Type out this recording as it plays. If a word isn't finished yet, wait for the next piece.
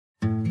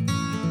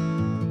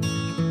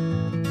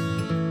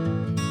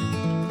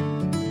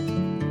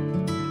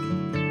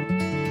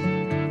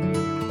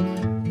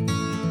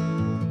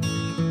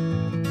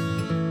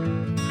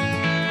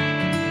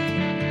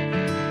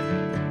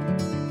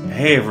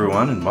Hey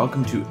everyone, and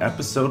welcome to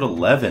episode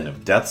 11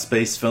 of Death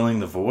Space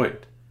Filling the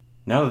Void.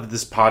 Now that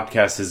this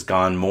podcast has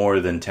gone more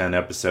than 10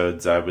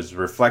 episodes, I was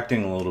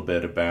reflecting a little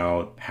bit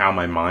about how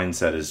my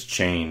mindset has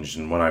changed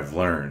and what I've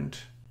learned.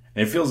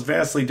 And it feels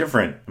vastly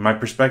different. My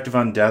perspective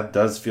on death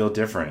does feel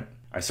different.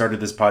 I started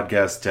this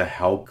podcast to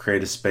help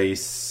create a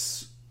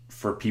space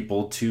for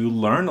people to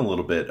learn a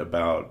little bit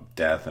about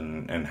death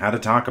and how to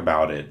talk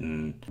about it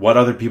and what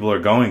other people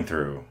are going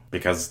through.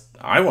 Because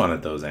I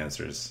wanted those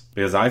answers.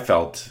 Because I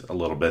felt a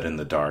little bit in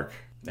the dark.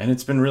 And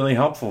it's been really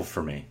helpful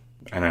for me.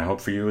 And I hope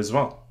for you as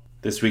well.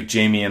 This week,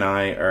 Jamie and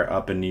I are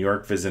up in New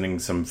York visiting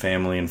some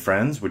family and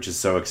friends, which is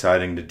so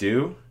exciting to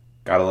do.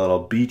 Got a little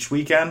beach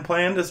weekend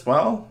planned as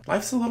well.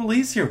 Life's a little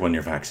easier when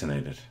you're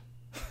vaccinated.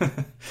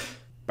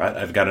 But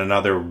I've got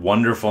another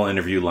wonderful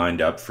interview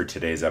lined up for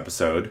today's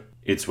episode.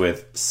 It's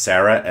with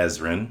Sarah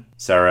Ezrin.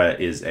 Sarah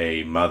is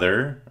a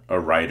mother, a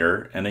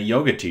writer, and a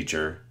yoga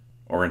teacher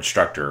or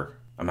instructor.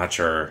 I'm not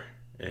sure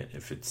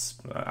if it's...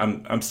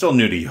 I'm still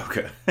new to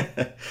yoga.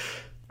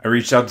 I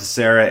reached out to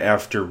Sarah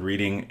after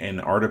reading an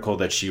article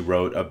that she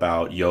wrote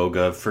about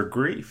yoga for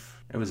grief.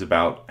 It was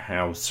about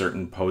how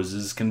certain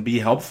poses can be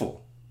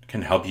helpful,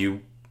 can help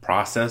you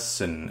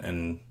process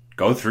and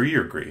go through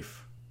your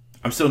grief.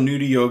 I'm still new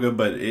to yoga,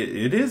 but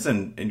it is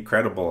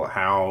incredible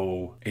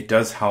how it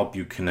does help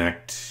you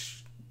connect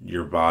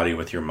your body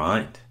with your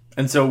mind.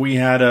 And so we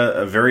had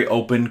a very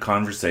open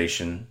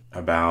conversation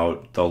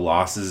about the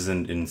losses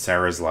in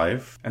Sarah's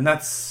life. And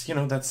that's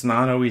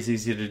not always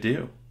easy to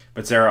do.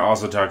 But Sarah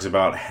also talks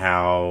about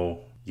how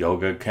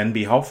yoga can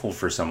be helpful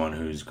for someone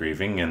who's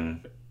grieving.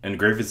 And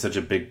grief is such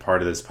a big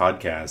part of this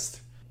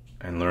podcast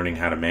and learning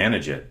how to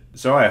manage it.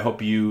 So I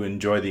hope you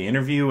enjoy the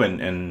interview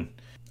and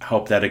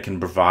hope that it can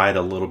provide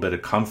a little bit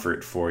of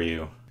comfort for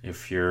you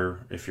if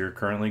you're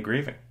currently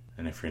grieving.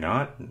 And if you're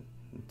not,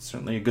 it's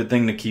certainly a good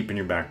thing to keep in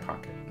your back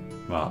pocket.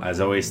 Well, as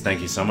always, thank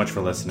you so much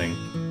for listening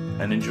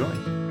and enjoy.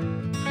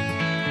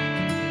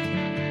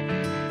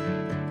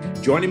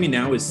 Joining me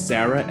now is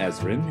Sarah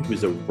Ezrin,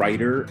 who's a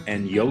writer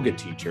and yoga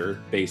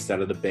teacher based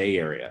out of the Bay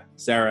Area.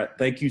 Sarah,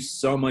 thank you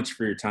so much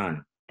for your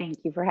time. Thank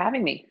you for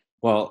having me.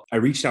 Well, I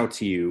reached out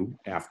to you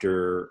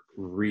after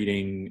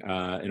reading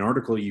an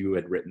article you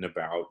had written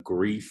about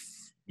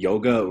grief,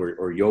 yoga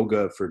or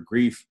yoga for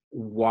grief.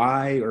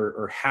 Why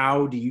or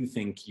how do you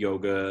think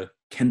yoga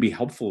can be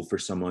helpful for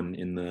someone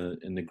in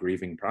the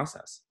grieving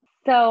process?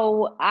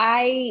 So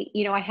I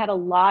had a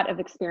lot of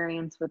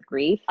experience with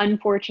grief,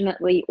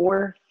 unfortunately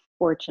or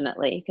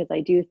fortunately, because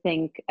I do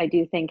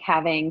think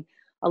having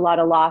a lot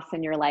of loss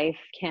in your life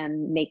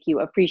can make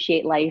you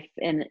appreciate life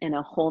in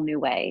a whole new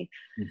way.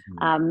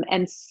 Mm-hmm.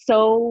 And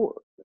so,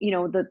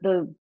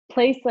 the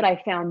place that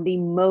I found the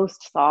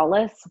most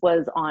solace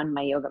was on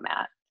my yoga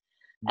mat.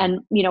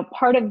 And,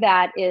 part of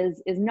that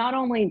is not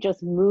only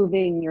just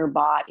moving your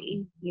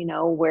body,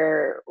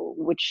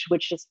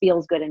 which just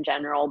feels good in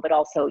general, but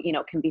also,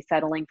 can be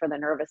settling for the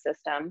nervous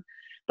system.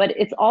 But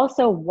it's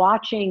also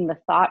watching the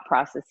thought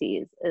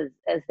processes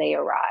as they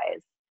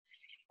arise.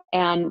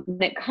 And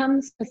when it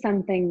comes to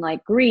something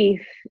like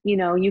grief,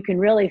 you can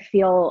really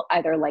feel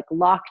either like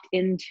locked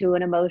into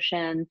an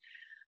emotion.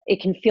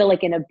 It can feel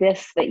like an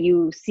abyss that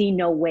you see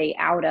no way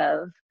out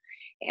of.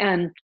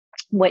 And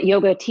what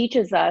yoga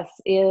teaches us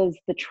is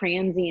the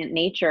transient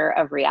nature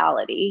of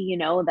reality,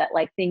 that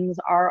like things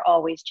are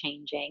always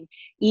changing.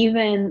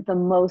 Even the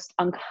most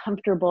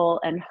uncomfortable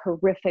and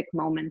horrific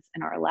moments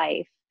in our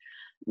life,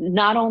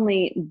 not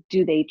only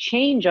do they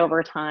change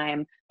over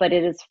time, but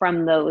it is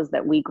from those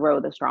that we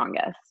grow the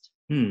strongest.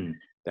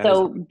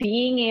 So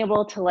being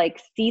able to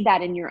like see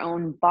that in your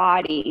own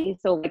body.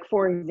 So like,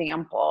 for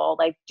example,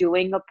 like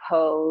doing a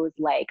pose,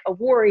 like a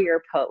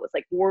warrior pose,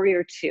 like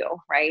warrior two,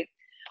 right?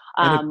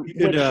 And if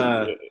you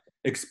could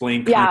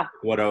explain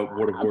what a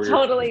warrior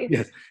totally.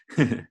 Yes.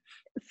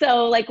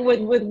 So like with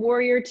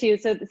warrior two,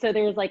 so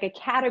there's like a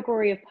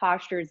category of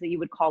postures that you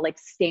would call like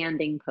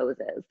standing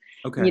poses.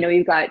 Okay.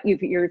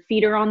 Your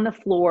feet are on the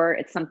floor.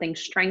 It's something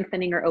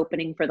strengthening or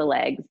opening for the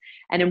legs.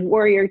 And in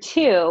warrior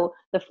two,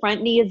 the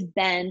front knee is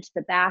bent,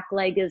 the back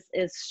leg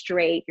is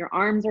straight, your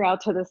arms are out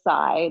to the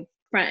side.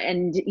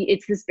 And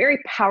it's this very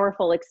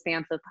powerful,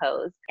 expansive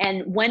pose.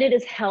 And when it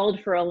is held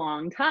for a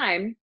long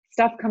time,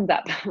 stuff comes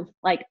up,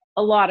 like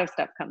a lot of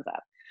stuff comes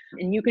up.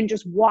 And you can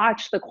just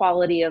watch the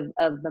quality of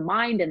the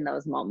mind in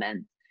those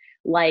moments.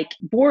 Like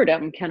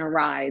boredom can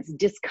arise,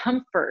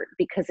 discomfort,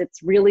 because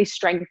it's really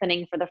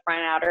strengthening for the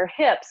front outer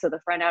hip. So the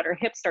front outer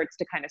hip starts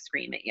to kind of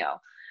scream at you.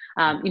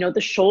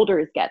 The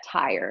shoulders get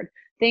tired.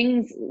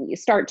 Things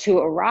start to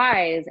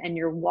arise and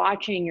you're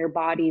watching your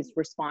body's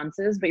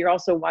responses, but you're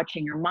also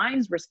watching your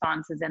mind's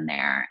responses in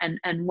there.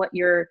 And what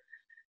you're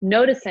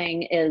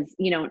noticing is,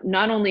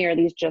 not only are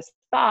these just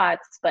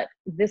thoughts, but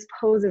this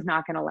pose is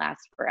not going to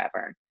last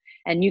forever.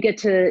 And you get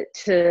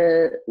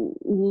to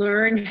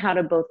learn how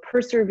to both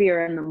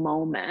persevere in the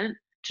moment,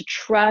 to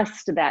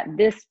trust that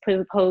this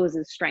pose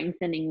is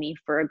strengthening me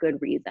for a good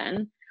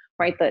reason,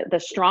 right? The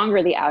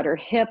stronger the outer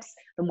hips,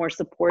 the more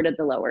supported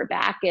the lower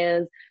back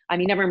is. I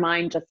mean, never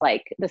mind just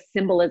like the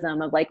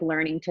symbolism of like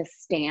learning to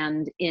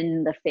stand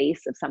in the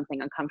face of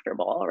something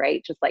uncomfortable,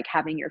 right? Just like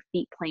having your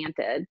feet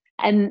planted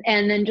and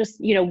then just,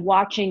 you know,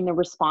 watching the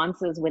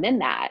responses within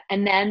that.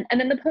 And then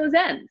the pose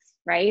ends,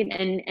 right?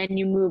 And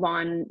you move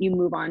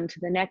on to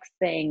the next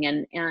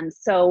thing. And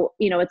so,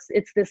 you know,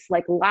 it's this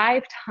like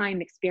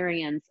lifetime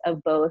experience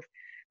of both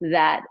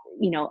that,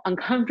 you know,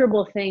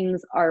 uncomfortable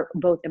things are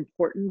both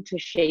important to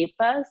shape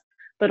us,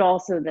 but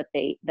also that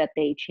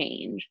they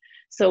change.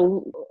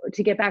 So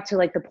to get back to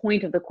like the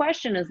point of the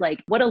question is like,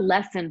 what a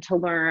lesson to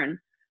learn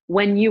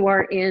when you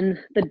are in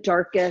the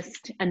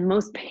darkest and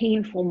most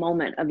painful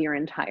moment of your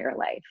entire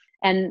life.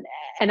 And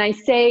I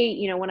say,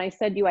 you know, when I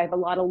said to you, I have a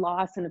lot of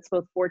loss and it's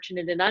both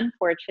fortunate and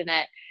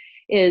unfortunate,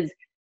 is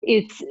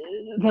it's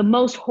the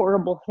most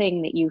horrible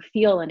thing that you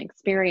feel and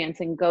experience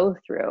and go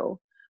through.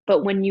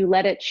 But when you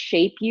let it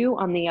shape you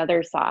on the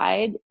other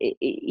side,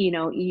 you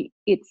know,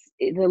 it's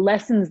the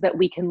lessons that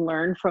we can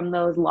learn from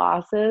those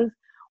losses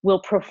will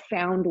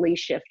profoundly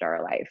shift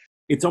our life.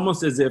 It's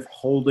almost as if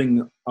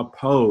holding a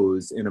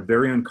pose in a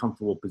very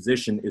uncomfortable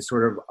position is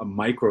sort of a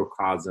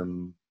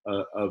microcosm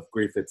of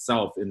grief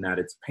itself, in that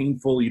it's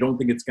painful. You don't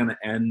think it's going to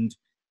end,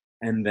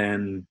 and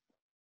then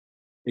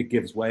it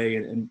gives way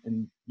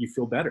and you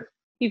feel better.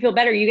 You feel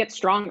better, you get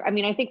stronger. I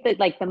mean, I think that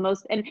like the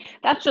most, and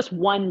that's just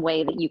one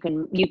way that you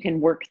can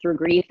work through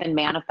grief and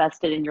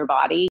manifest it in your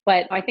body.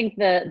 But I think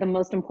the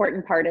most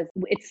important part is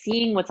it's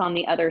seeing what's on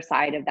the other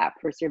side of that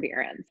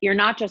perseverance. You're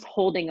not just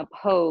holding a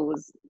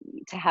pose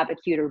to have a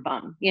cuter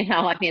bum, you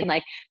know? I mean,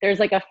 like there's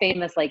like a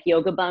famous like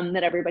yoga bum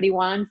that everybody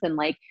wants. And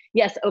like,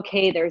 yes,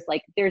 okay, there's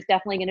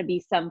definitely going to be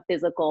some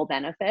physical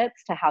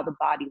benefits to how the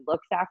body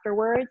looks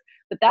afterwards,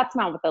 but that's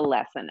not what the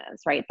lesson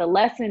is, right? The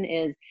lesson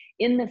is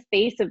in the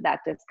face of that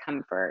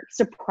discomfort,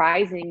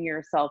 surprising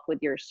yourself with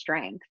your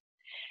strength.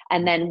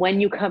 And then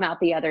when you come out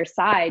the other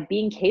side,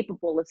 being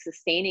capable of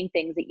sustaining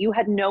things that you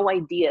had no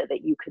idea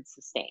that you could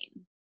sustain.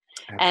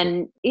 Absolutely.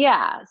 And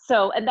yeah,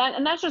 so, and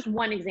that's just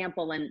one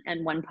example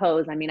and one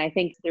pose. I mean, I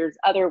think there's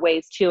other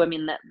ways too. I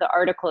mean, the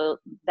article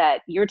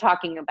that you're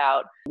talking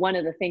about, one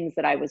of the things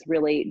that I was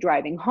really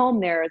driving home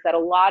there is that a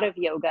lot of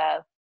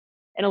yoga,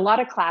 in a lot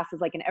of classes,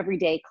 like an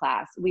everyday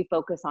class, we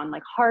focus on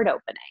like heart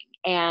opening.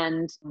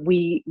 And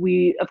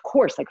we of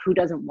course, like who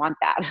doesn't want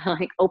that?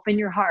 Like open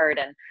your heart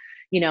and,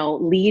 you know,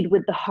 lead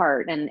with the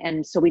heart.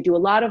 And so we do a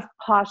lot of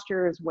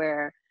postures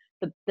where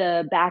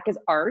the back is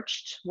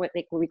arched, what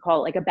we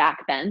call like a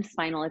back bend,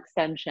 spinal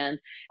extension,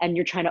 and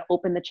you're trying to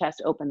open the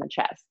chest.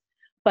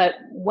 But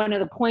one of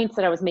the points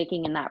that I was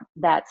making in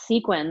that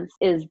sequence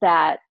is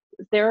that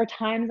there are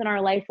times in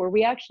our life where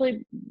we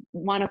actually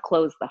want to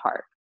close the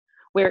heart,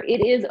 where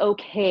it is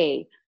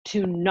okay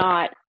to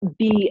not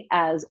be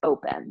as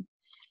open.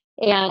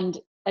 And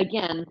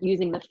again,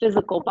 using the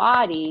physical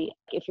body,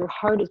 if your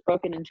heart is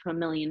broken into a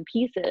million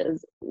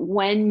pieces,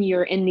 when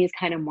you're in these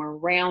kind of more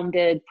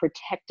rounded,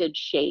 protected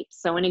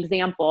shapes. So an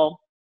example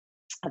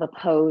of a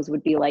pose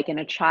would be like in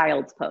a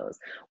child's pose,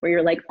 where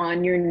you're like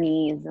on your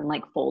knees and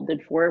like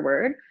folded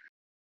forward.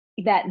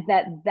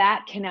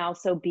 That can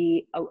also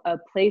be a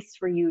place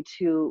for you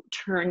to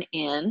turn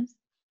in,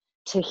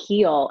 to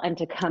heal, and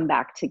to come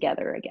back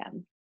together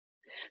again.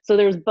 So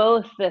there's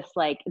both this,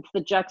 like, it's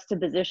the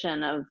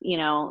juxtaposition of, you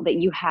know, that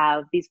you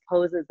have these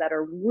poses that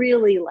are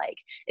really like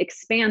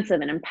expansive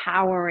and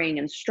empowering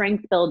and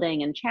strength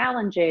building and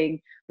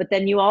challenging. But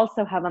then you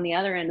also have on the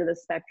other end of the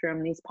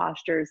spectrum, these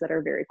postures that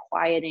are very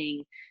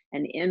quieting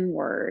and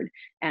inward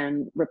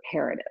and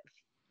reparative.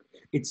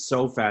 It's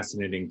so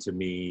fascinating to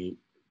me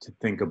to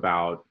think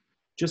about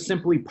just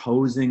simply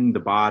posing the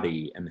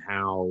body and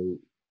how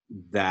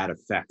that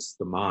affects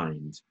the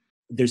mind.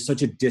 There's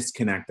such a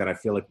disconnect that I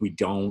feel like we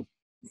don't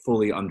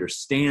fully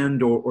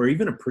understand or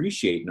even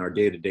appreciate in our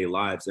day-to-day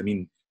lives. I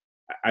mean,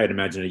 I'd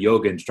imagine a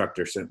yoga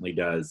instructor certainly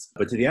does,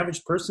 but to the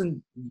average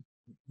person,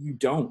 you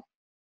don't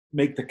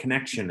make the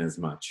connection as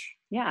much.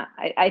 Yeah,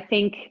 I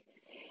think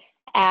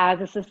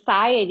as a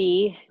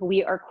society,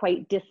 we are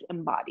quite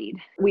disembodied.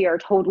 We are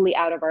totally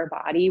out of our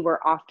body. We're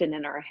often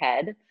in our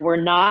head.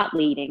 We're not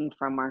leading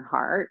from our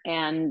heart.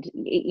 And,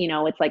 you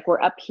know, it's like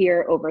we're up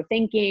here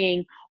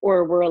overthinking,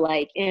 or we're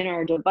like in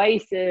our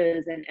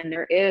devices, and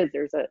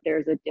there's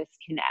a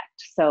disconnect.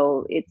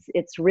 So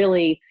it's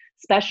really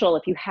special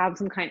if you have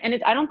some kind,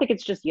 and I don't think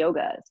it's just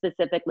yoga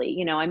specifically.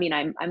 You know, I mean,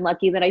 I'm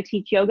lucky that I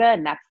teach yoga,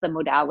 and that's the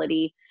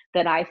modality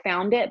that I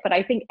found it. But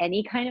I think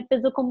any kind of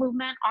physical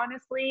movement,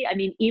 honestly, I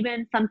mean,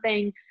 even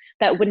something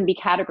that wouldn't be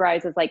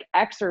categorized as like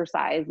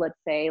exercise, let's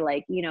say,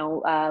 like, you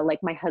know, like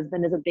my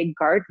husband is a big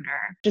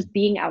gardener, just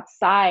being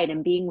outside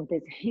and being with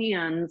his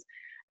hands,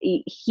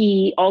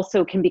 he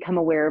also can become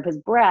aware of his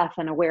breath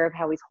and aware of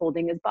how he's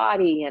holding his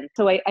body. And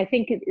so I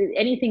think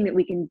anything that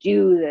we can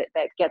do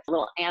that gets a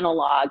little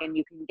analog, and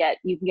you can get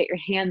your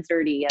hands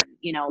dirty and,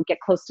 you know,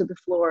 get close to the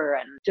floor,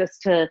 and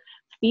just to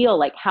feel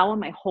like, how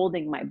am I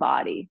holding my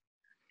body?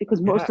 Because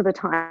most of the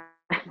time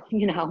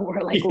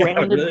we're like Yeah,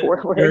 rounded really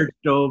forward, lurched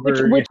which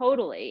over. would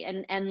totally,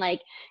 and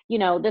like,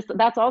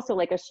 that's also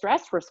like a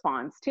stress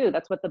response too.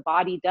 That's what the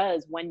body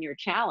does when you're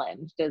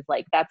challenged, is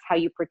like, that's how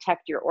you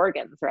protect your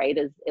organs, right?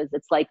 Is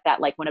it's like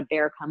that, like when a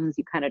bear comes,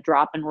 you kind of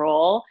drop and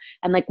roll.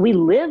 And like, we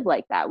live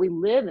like that. We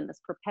live in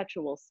this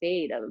perpetual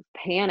state of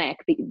panic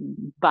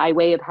by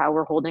way of how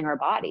we're holding our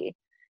body,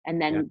 and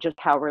then Yeah. just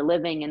how we're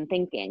living and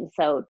thinking.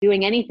 So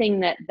doing anything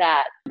that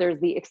there's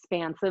the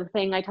expansive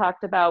thing I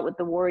talked about with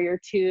the warrior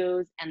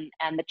twos, and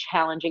the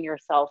challenging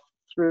yourself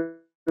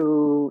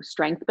through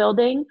strength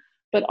building.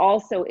 But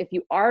also, if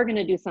you are going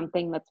to do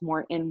something that's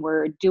more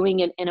inward, doing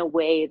it in a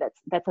way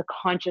that's a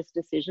conscious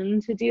decision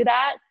to do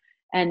that,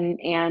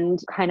 and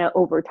kind of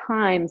over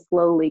time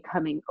slowly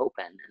coming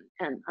open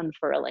and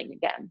unfurling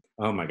again.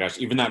 Oh my gosh,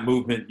 even that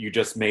movement you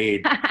just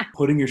made,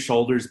 putting your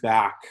shoulders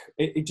back,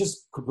 it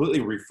just completely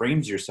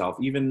reframes yourself,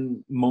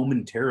 even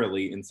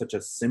momentarily, in such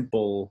a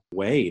simple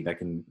way that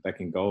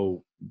can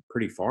go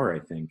pretty far, I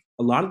think.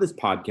 A lot of this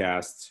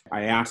podcast,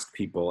 I ask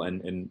people,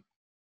 and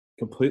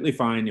completely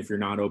fine if you're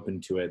not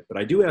open to it, but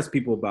I do ask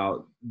people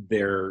about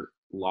their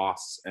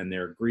loss and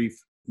their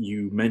grief.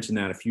 You mentioned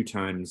that a few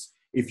times.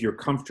 If you're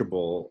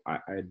comfortable,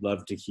 I'd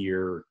love to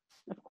hear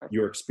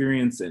your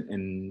experience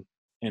and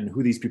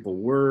who these people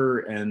were,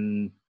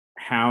 and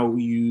how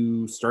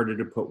you started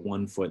to put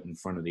one foot in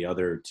front of the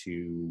other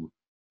to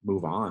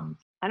move on.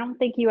 I don't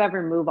think you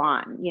ever move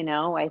on.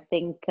 I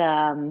think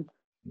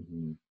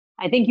Mm-hmm.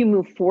 I think you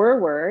move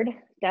forward,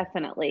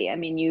 definitely. I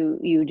mean,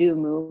 you do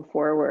move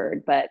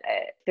forward, but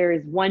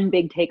there's one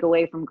big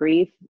takeaway from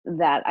grief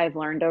that I've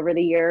learned over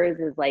the years,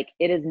 is like,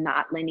 it is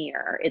not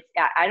linear.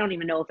 I don't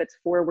even know if it's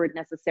forward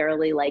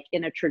necessarily, like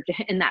in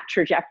that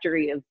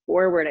trajectory of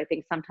forward. I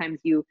think sometimes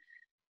you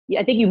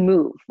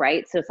move,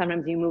 right? So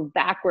sometimes you move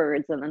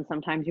backwards, and then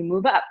sometimes you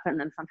move up, and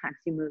then sometimes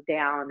you move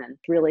down, and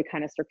it's really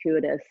kind of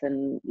circuitous.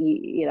 And,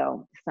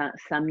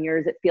 some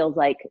years it feels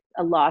like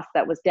a loss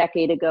that was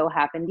decade ago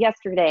happened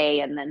yesterday.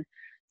 And then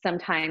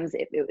sometimes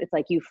it's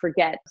like you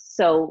forget.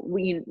 So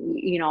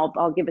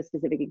I'll give a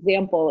specific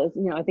example. Is,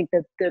 I think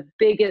that the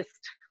biggest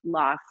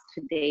loss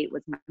to date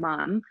was my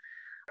mom,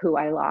 who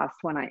I lost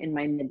in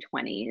my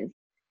mid-20s.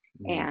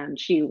 And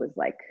she was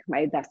like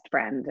my best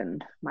friend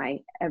and my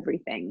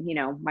everything.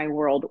 My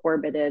world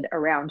orbited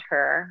around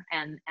her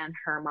and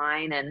her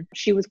mind. And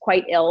she was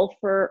quite ill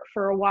for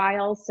a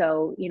while.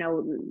 So,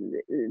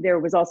 there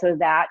was also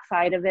that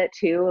side of it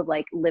too, of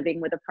like living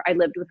with a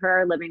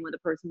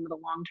person with a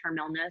long-term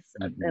illness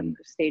of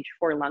stage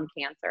 4 lung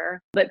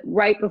cancer. But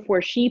right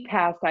before she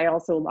passed, I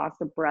also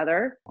lost a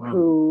brother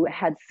who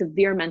had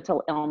severe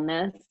mental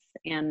illness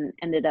and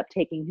ended up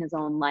taking his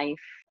own life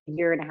a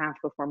year and a half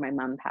before my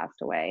mom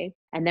passed away.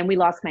 And then we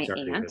lost my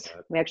aunt.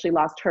 We actually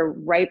lost her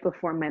right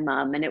before my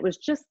mom. And it was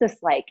just this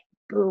like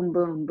boom,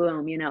 boom,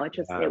 boom.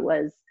 It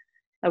was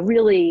a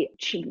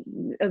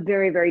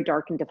very, very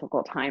dark and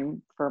difficult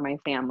time for my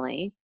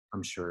family.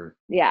 I'm sure.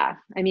 Yeah.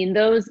 I mean,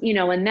 those,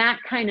 and that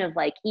kind of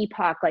like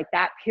epoch, like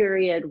that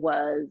period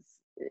was,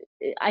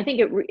 I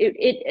think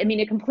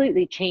it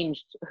completely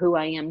changed who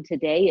I am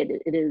today.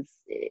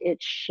 It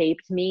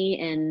shaped me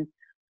in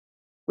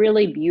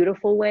really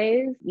beautiful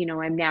ways.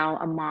 I'm now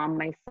a mom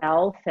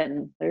myself,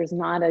 and there's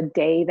not a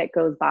day that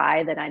goes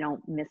by that I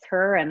don't miss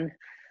her. And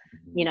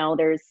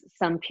there's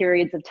some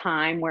periods of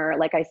time where,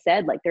 like I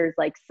said, like there's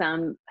like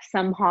some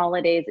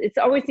holidays. It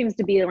always seems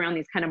to be around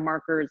these kind of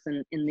markers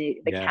in the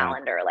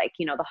calendar, like,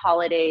 the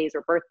holidays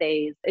or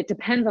birthdays. It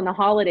depends on the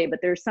holiday, but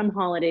there's some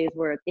holidays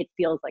where it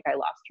feels like I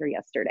lost her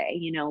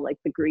yesterday. Like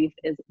the grief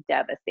is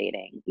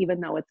devastating, even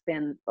though it's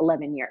been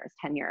 11 years,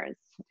 10 years,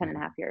 10 and a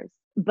half years.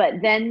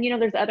 But then,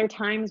 there's other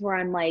times where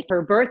I'm like,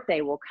 her birthday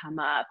will come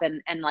up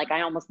and like,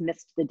 I almost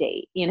missed the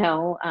date,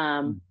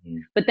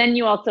 but then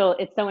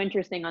it's so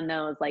interesting on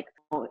those, like,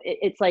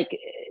 it's like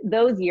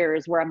those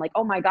years where I'm like,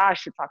 oh my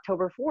gosh, it's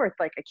October 4th.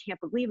 Like, I can't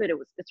believe it.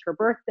 It's her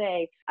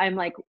birthday. I'm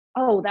like,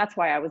 oh, that's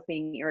why I was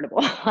being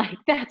irritable. Like,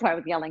 that's why I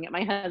was yelling at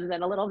my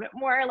husband a little bit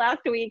more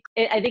last week.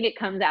 I think it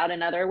comes out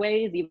in other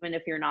ways, even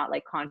if you're not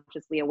like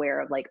consciously aware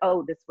of like,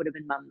 oh, this would have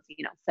been mom's,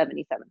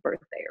 77th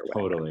birthday or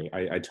whatever. Totally.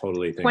 I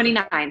totally think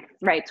 29th,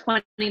 right?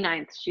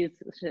 29th. She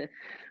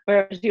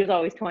was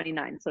always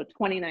 29. So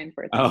 29th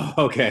birthday. Oh,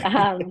 okay.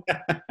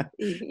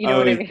 You know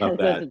what I mean?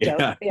 That's a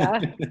joke. Yeah.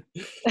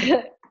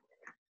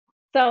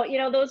 So,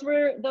 those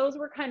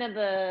were kind of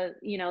the,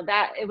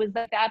 that it was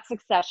that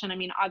succession. I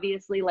mean,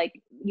 obviously, like,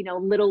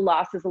 little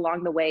losses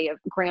along the way of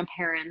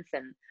grandparents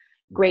and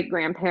great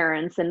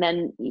grandparents. And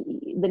then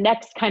the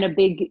next kind of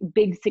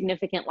big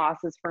significant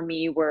losses for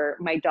me were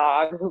my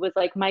dog, who was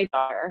like my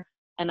daughter.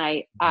 And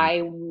I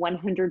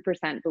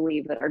 100%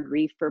 believe that our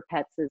grief for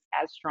pets is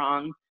as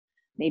strong,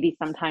 maybe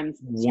sometimes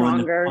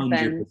stronger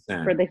 100%.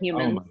 than for the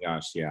humans. Oh my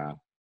gosh. Yeah.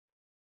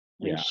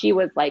 And she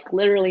was like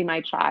literally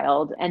my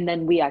child. And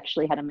then we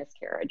actually had a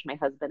miscarriage, my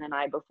husband and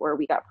I, before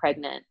we got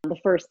pregnant. The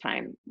first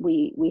time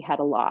we had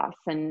a loss.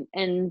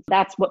 And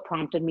that's what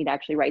prompted me to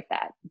actually write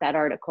that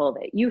article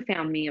that you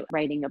found me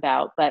writing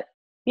about. But,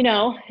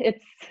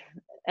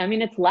 I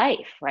mean, it's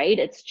life, right?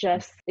 I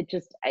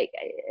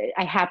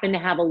happen to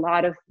have a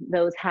lot of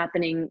those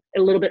happening a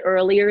little bit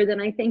earlier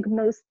than I think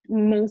most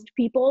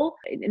people.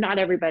 Not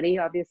everybody,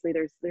 obviously.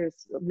 There's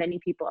many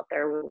people out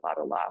there with a lot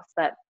of loss,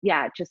 but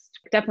yeah, just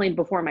definitely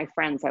before my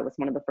friends, I was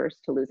one of the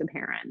first to lose a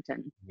parent.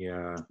 And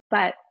Yeah.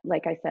 but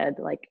like I said,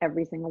 like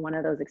every single one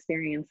of those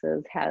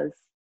experiences has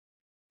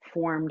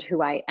formed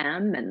who I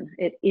am, and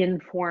it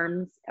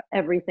informs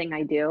everything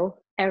I do.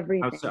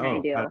 Everything I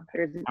do.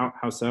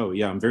 How so?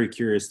 Yeah, I'm very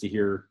curious to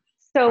hear.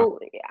 So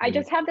I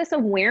just have this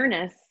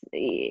awareness.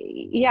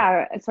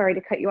 Yeah, sorry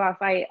to cut you off.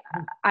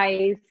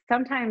 I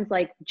sometimes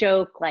like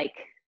joke like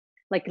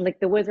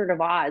the Wizard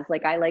of Oz.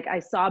 I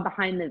saw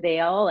behind the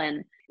veil,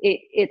 and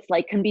it's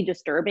like can be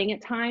disturbing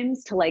at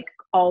times to like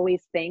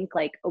always think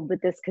like, oh,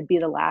 but this could be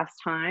the last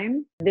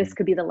time. This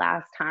could be the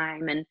last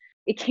time. And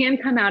it can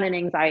come out in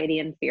anxiety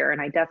and fear.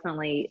 And I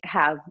definitely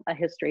have a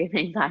history of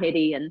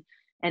anxiety and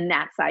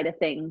that side of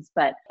things.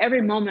 But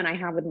every moment I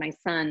have with my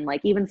son, like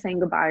even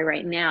saying goodbye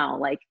right now,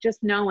 like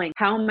just knowing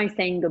how am I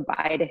saying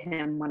goodbye to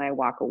him when I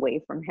walk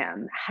away from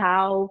him?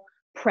 How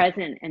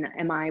present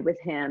am I with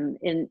him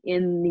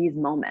in these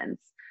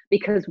moments?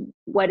 Because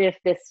what if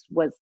this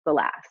was the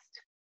last?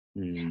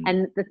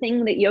 And the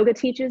thing that yoga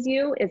teaches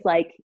you is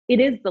like, it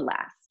is the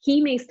last. He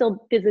may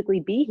still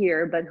physically be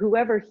here, but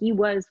whoever he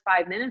was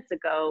 5 minutes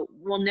ago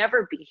will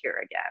never be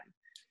here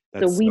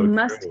again. So we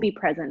must be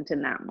present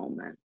in that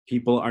moment.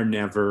 People are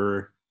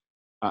never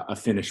a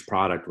finished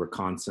product. We're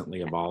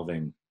constantly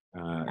evolving.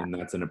 And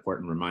that's an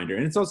important reminder.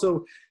 And it's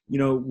also,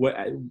 what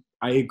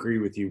I agree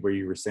with you where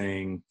you were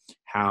saying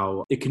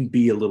how it can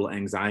be a little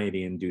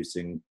anxiety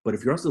inducing, but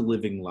if you're also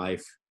living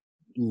life,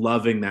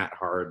 loving that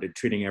hard,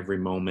 treating every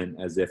moment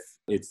as if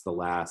it's the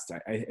last,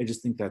 I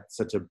just think that's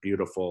such a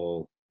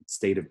beautiful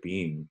state of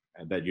being,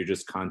 that you're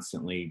just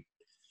constantly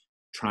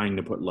trying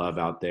to put love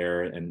out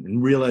there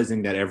and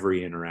realizing that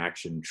every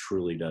interaction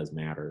truly does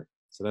matter.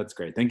 So that's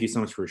great. Thank you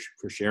so much for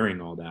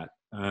sharing all that.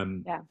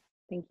 Yeah,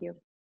 thank you.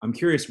 I'm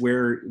curious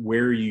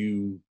where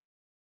you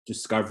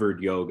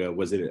discovered yoga.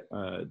 Was it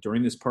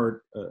during this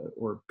part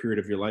or period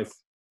of your life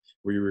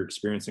where you were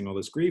experiencing all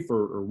this grief,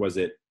 or was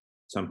it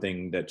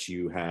something that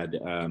you had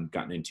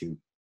gotten into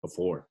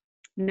before?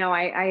 No,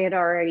 I had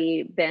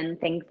already been,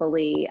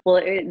 thankfully,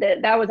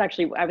 that was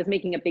actually, I was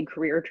making a big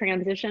career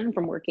transition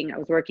from I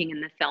was working in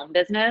the film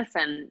business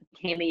and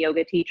became a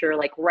yoga teacher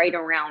like right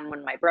around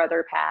when my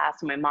brother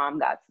passed, my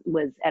mom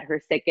was at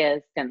her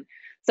sickest. And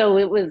so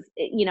it was,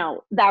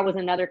 that was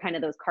another kind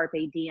of those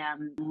carpe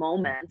diem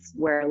moments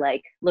where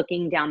like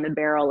looking down the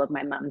barrel of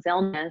my mom's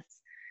illness,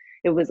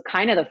 it was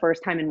kind of the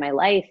first time in my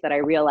life that I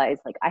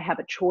realized like I have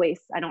a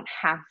choice. I don't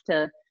have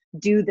to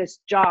do this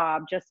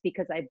job just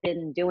because I've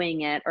been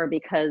doing it or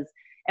because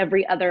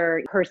every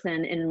other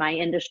person in my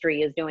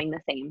industry is doing the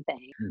same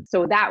thing.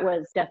 So that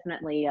was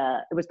definitely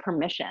it was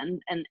permission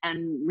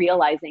and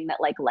realizing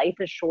that like life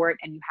is short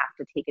and you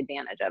have to take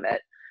advantage of it.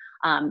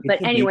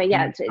 But anyway,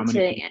 yeah.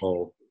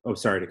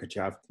 Sorry to cut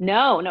you off.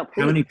 No,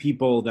 please. How many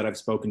people that I've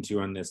spoken to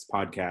on this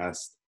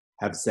podcast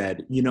have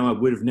said, I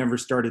would have never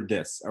started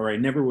this, or I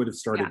never would have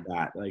started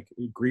that. Like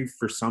grief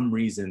for some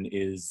reason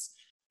is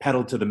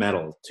pedal to the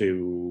metal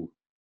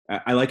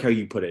I like how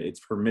you put it.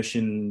 It's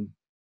permission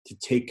to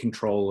take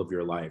control of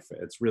your life.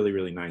 It's really,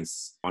 really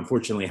nice.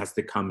 Unfortunately, it has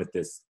to come at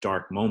this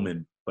dark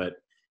moment, but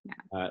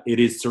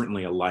it is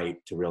certainly a light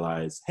to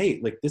realize,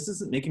 hey, like this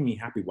isn't making me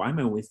happy. Why am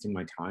I wasting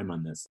my time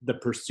on this? The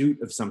pursuit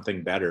of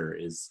something better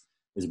is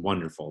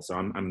wonderful. So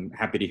I'm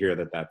happy to hear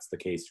that that's the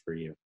case for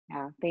you.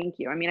 Yeah, thank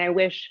you. I mean, I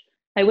wish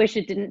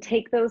it didn't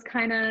take those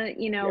kind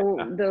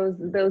of,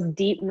 those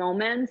deep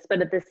moments,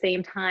 but at the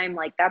same time,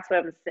 like that's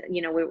what what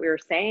we were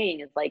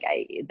saying is like,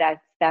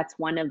 that's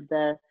one of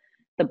the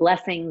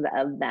blessings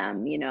of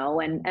them,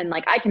 and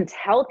like, I can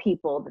tell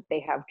people that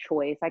they have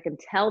choice. I can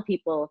tell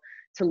people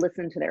to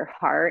listen to their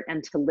heart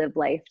and to live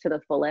life to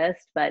the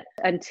fullest. But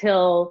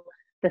until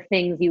the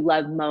things you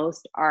love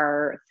most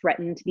are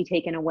threatened to be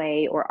taken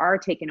away or are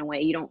taken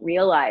away, you don't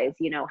realize,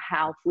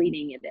 how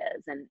fleeting it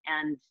is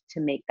and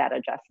to make that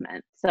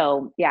adjustment.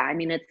 So yeah, I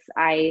mean,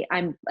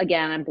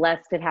 I'm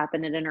blessed it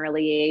happened at an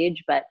early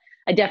age, but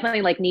I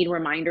definitely like need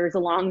reminders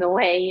along the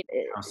way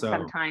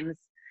sometimes,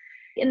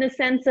 in the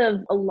sense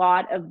of a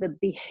lot of the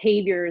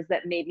behaviors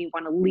that made me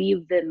want to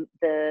leave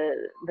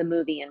the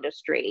movie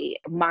industry,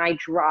 my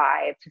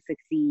drive to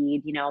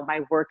succeed,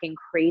 my working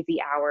crazy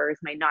hours,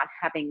 my not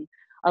having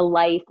a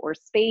life or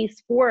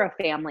space for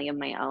a family of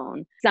my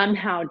own,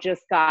 somehow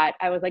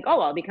I was like,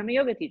 oh, I'll become a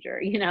yoga teacher,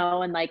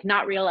 and like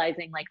not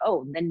realizing like,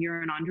 oh, then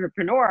you're an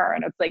entrepreneur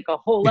and it's like a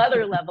whole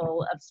other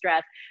level of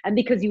stress. And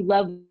because you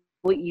love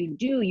what you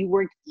do, you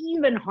work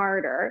even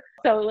harder.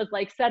 So it was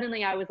like,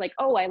 suddenly I was like,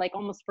 oh, I like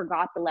almost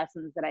forgot the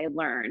lessons that I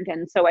learned.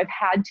 And so I've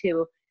had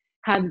to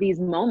have these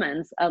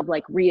moments of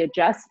like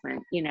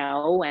readjustment,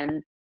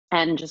 and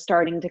and just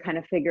starting to kind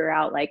of figure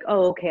out like,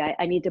 oh, okay,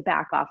 I need to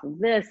back off of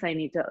this. I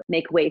need to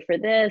make way for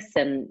this.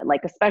 And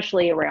like,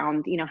 especially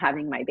around,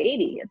 having my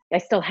baby, I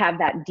still have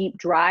that deep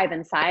drive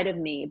inside of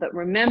me, but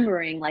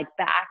remembering like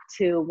back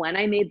to when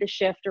I made the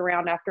shift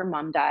around after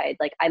mom died,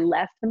 like I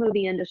left the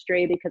movie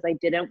industry because I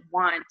didn't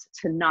want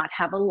to not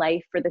have a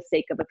life for the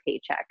sake of a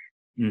paycheck.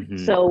 Mm-hmm.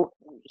 So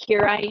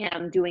here I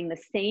am doing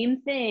the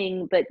same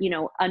thing, but,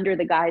 under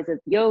the guise of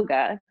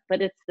yoga,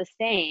 but it's the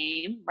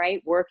same,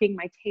 right? Working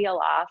my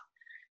tail off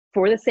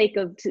for the sake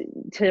of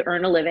to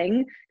earn a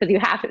living, because you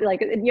have to,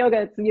 like in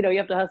yoga, it's, you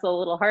have to hustle a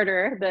little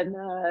harder than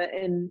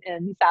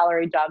in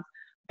salary jobs,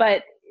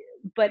 but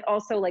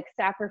also like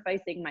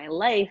sacrificing my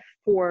life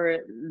for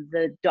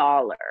the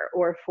dollar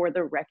or for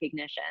the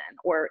recognition,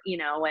 or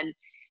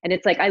and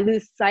it's like I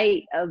lose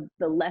sight of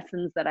the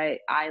lessons that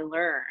I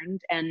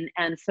learned,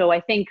 and so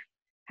I think,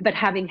 but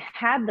having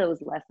had those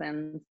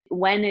lessons,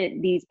 when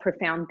these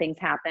profound things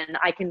happen,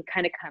 I can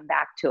kind of come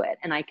back to it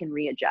and I can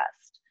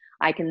readjust.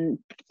 I can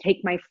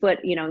take my foot,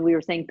 we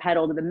were saying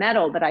pedal to the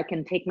metal, but I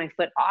can take my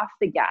foot off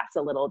the gas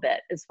a little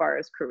bit as far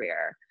as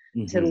career,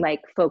 mm-hmm. to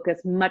like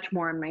focus much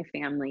more on my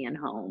family and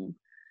home,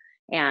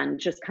 and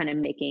just kind of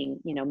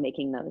making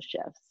those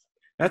shifts.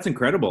 That's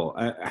incredible.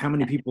 How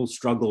many people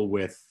struggle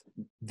with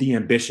the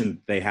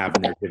ambition they have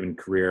in their given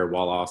career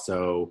while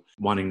also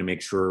wanting to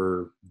make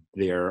sure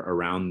they're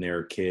around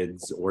their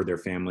kids or their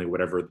family,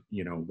 whatever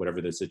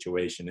the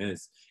situation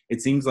is.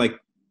 It seems like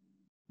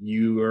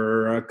you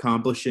are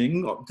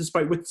accomplishing,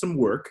 despite with some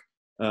work,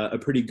 a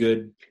pretty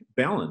good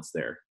balance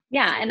there.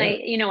 Yeah. And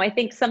I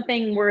think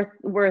something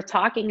worth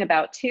talking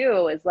about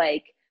too is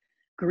like,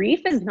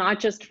 grief is not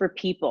just for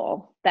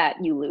people that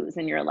you lose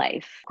in your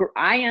life.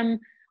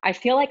 I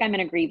feel like I'm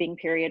in a grieving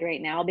period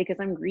right now because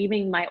I'm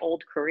grieving my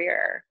old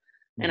career,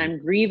 mm-hmm. and I'm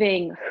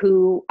grieving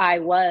who I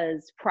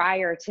was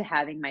prior to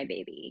having my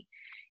baby.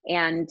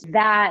 And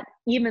that,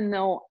 even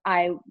though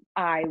I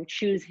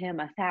choose him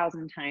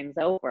 1,000 times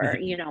over,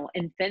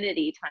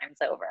 infinity times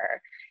over,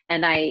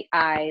 and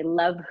I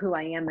love who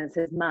I am as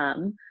his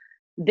mom,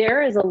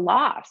 there is a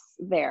loss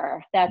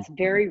there that's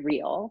very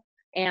real.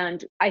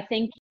 And I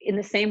think in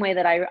the same way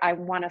that I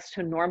want us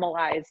to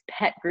normalize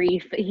pet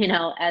grief,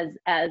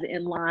 as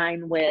in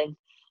line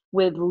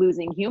with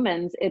losing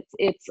humans,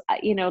 it's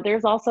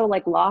there's also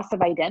like loss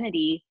of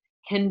identity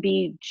can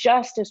be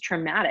just as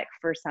traumatic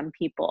for some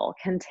people,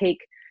 can take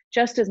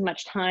just as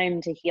much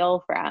time to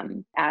heal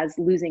from as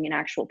losing an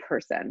actual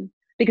person,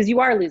 because you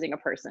are losing a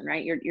person,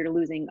 right? You're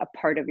losing a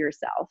part of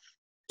yourself.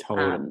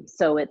 Totally.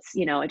 So it's,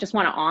 I just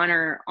want to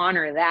honor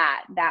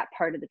that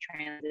part of the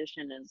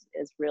transition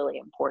is really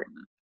important.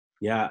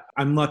 Yeah.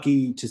 I'm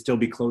lucky to still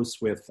be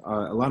close with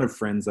a lot of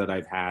friends that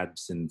I've had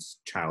since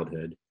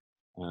childhood.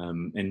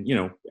 And,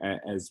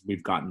 as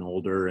we've gotten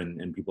older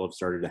and people have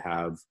started to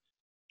have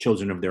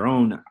children of their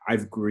own,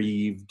 I've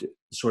grieved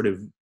sort of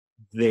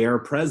their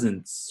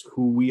presence,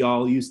 who we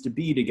all used to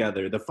be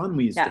together, the fun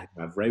we used to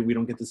have, right? We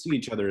don't get to see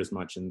each other as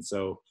much. And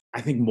so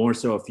I think more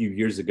so a few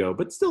years ago,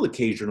 but still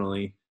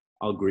occasionally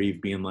I'll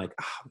grieve being like,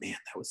 oh man,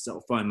 that was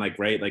so fun. Like,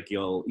 right. Like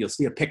you'll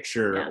see a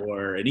picture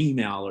or an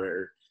email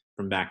or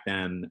from back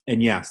then.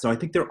 And so I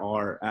think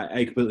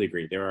I completely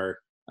agree. There are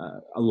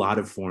a lot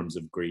of forms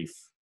of grief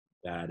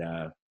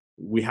that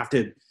we have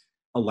to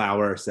allow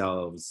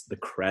ourselves the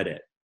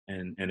credit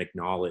and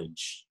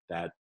acknowledge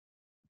that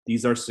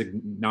these are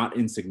not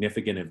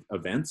insignificant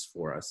events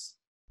for us.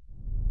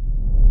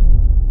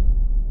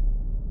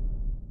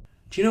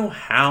 Do you know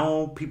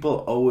how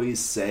people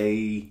always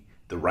say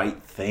the right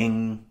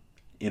thing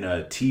in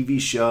a TV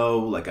show,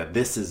 like a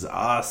This Is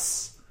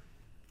Us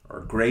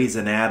or Grey's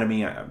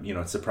Anatomy?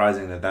 It's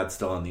surprising that that's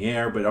still on the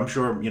air, but I'm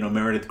sure,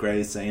 Meredith Grey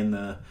is saying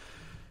the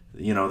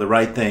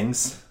right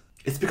things.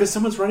 It's because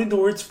someone's writing the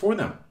words for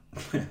them.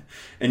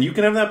 And you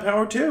can have that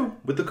power too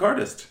with the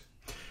cardist.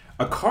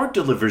 A card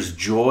delivers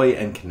joy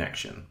and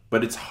connection,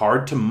 but it's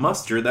hard to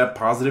muster that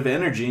positive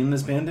energy in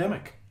this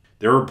pandemic.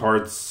 There were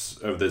parts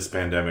of this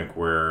pandemic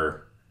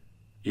where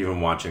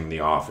even watching The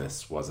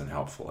Office wasn't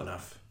helpful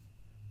enough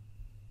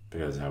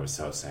because I was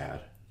so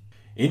sad.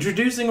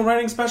 Introducing a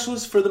writing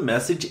specialist for the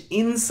message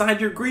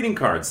inside your greeting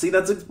card. See,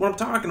 that's what I'm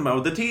talking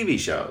about with the TV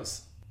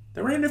shows.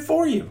 They're writing it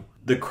for you.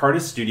 The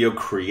Cardist Studio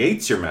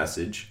creates your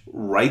message,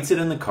 writes it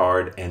in the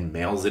card, and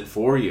mails it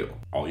for you.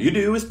 All you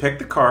do is pick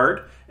the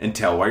card and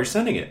tell why you're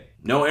sending it.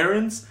 No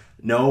errands,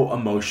 no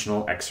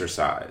emotional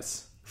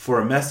exercise.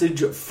 For a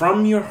message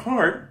from your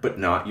heart, but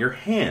not your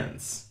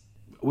hands.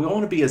 We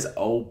want to be as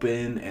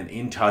open and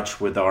in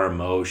touch with our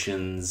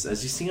emotions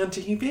as you see on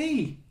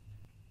TV.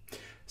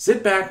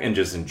 Sit back and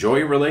just enjoy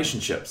your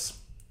relationships.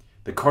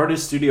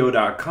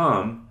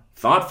 TheCardistStudio.com,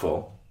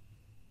 thoughtful,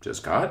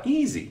 just got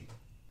easy.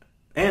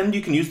 And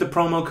you can use the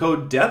promo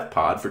code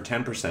DEATHPOD for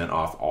 10%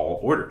 off all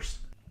orders.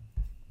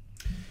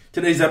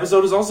 Today's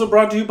episode is also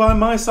brought to you by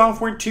My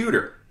Software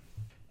Tutor.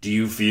 Do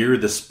you fear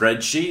the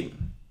spreadsheet?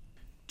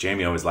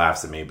 Jamie always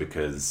laughs at me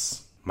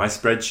because my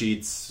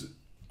spreadsheets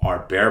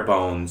are bare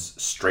bones,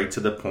 straight to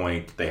the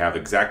point. They have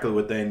exactly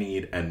what they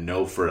need and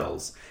no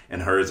frills.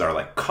 And hers are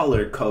like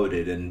color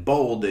coded and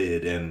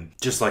bolded and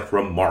just like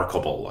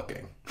remarkable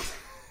looking.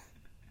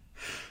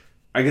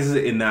 I guess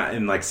in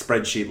like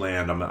spreadsheet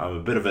land, I'm a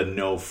bit of a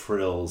no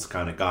frills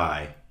kind of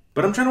guy,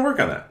 but I'm trying to work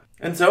on that.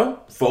 And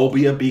so,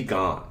 phobia be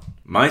gone.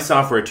 My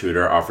Software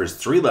Tutor offers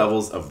 3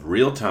 levels of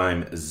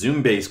real-time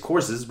Zoom-based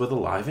courses with a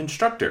live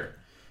instructor.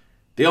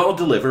 They all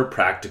deliver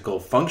practical,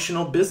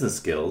 functional business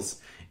skills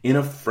in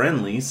a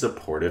friendly,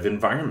 supportive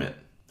environment.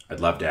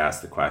 I'd love to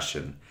ask the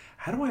question,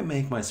 how do I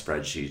make my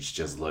spreadsheets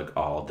just look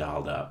all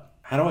dolled up?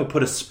 How do I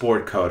put a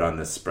sport coat on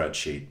this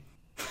spreadsheet?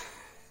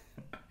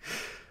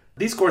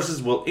 These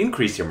courses will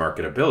increase your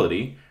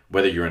marketability,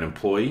 whether you're an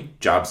employee,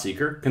 job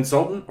seeker,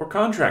 consultant, or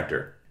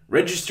contractor.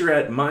 Register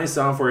at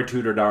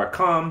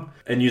mysoftwaretutor.com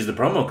and use the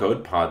promo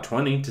code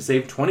POD20 to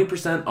save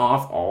 20%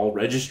 off all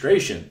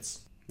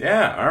registrations.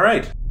 Yeah, all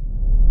right.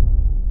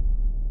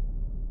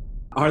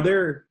 Are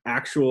there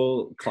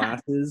actual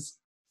classes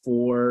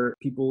for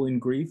people in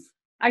grief?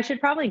 I should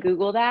probably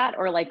Google that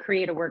or like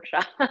create a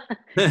workshop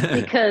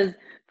because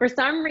for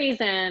some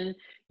reason,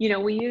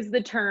 we use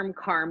the term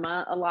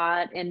karma a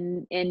lot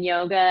in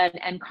yoga,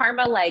 and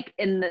karma, like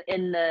in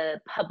the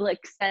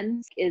public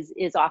sense,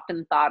 is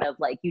often thought of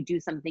like you do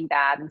something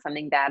bad and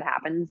something bad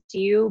happens to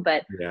you.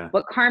 But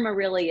what karma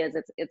really is,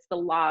 it's the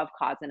law of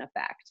cause and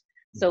effect.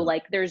 So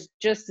like there's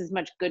just as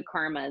much good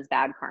karma as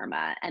bad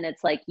karma. And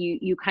it's like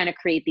you kind of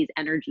create these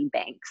energy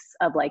banks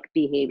of like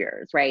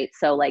behaviors, right?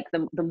 So like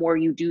the more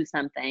you do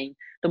something,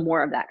 the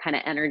more of that kind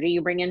of energy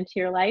you bring into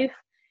your life.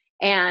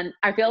 And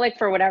I feel like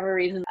for whatever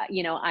reason,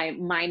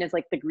 mine is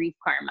like the grief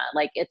karma.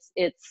 Like it's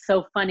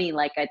so funny.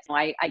 Like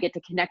I get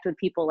to connect with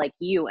people like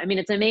you. I mean,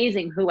 it's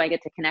amazing who I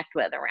get to connect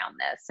with around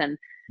this and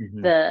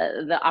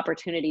the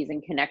opportunities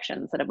and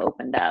connections that have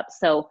opened up.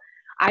 So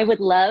I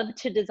would love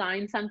to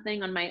design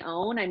something on my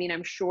own. I mean,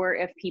 I'm sure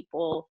if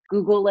people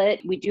Google it,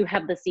 we do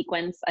have the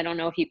sequence. I don't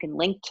know if you can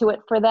link to it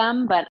for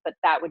them, but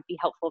that would be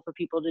helpful for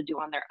people to do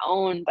on their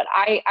own. But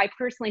I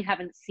personally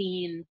haven't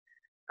seen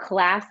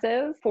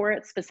classes for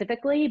it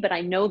specifically, but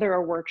I know there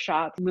are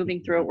workshops,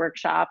 moving through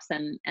workshops,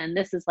 and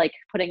this is like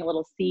putting a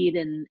little seed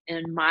in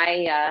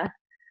my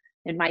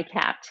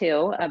cap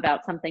too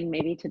about something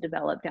maybe to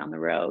develop down the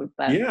road.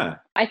 But yeah,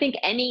 I think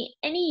any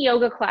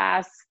yoga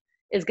class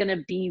is going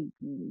to be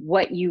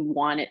what you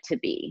want it to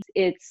be.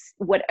 It's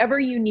whatever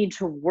you need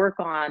to work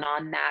on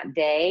that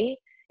day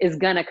is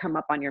going to come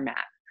up on your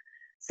mat.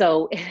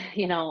 So,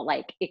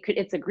 like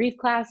it's a grief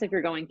class if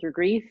you're going through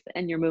grief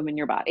and you're moving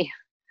your body.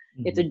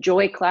 It's a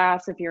joy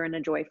class if you're in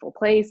a joyful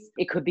place.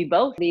 It could be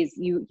both.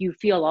 You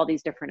feel all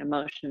these different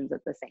emotions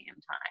at the same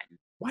time.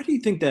 Why do you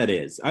think that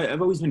is?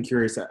 I've always been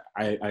curious.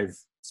 I've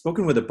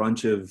spoken with a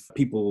bunch of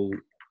people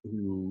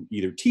who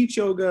either teach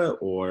yoga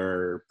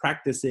or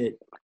practice it,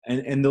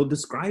 and they'll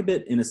describe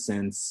it in a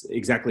sense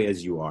exactly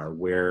as you are,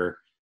 where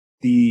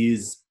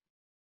these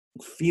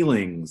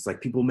feelings, like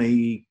people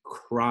may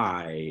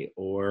cry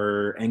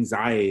or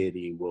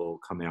anxiety will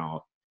come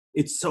out.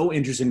 It's so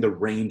interesting, the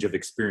range of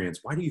experience.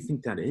 Why do you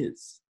think that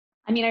is?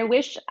 I mean, I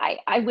wish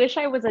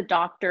I was a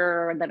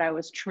doctor, that I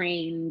was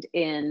trained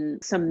in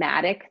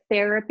somatic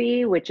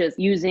therapy, which is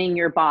using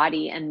your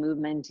body and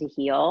movement to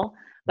heal.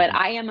 But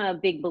I am a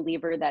big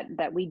believer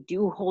that we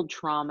do hold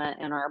trauma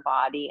in our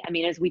body. I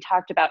mean, as we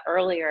talked about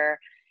earlier,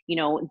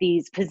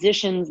 these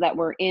positions that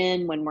we're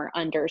in when we're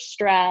under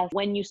stress,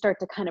 when you start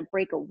to kind of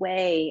break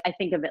away, I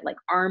think of it like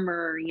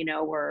armor,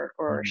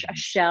 or a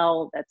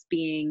shell that's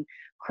being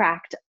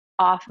cracked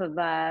off of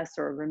us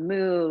or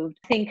removed.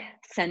 I think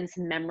sense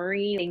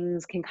memory,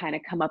 things can kind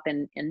of come up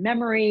in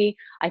memory.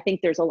 I think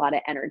there's a lot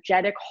of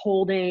energetic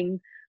holding.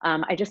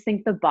 I just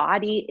think the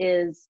body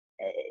is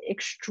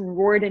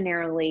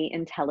extraordinarily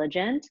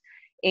intelligent.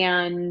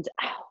 And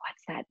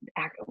what's that?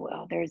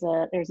 Well, there's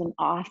an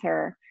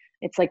author.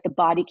 It's like The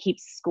Body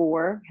Keeps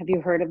Score. Have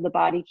you heard of The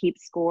Body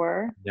Keeps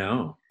Score?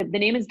 No. The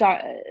name is,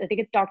 I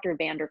think it's Dr.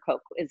 Van der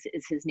Kolk is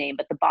his name,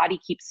 but The Body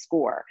Keeps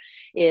Score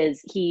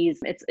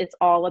it's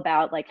all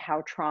about like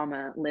how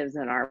trauma lives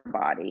in our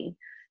body,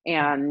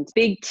 and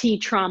big T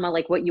trauma,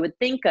 like what you would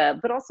think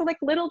of, but also like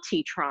little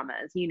T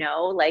traumas,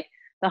 like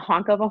the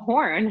honk of a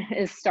horn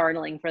is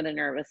startling for the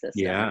nervous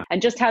system. Yeah.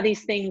 And just how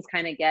these things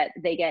kind of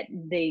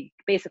they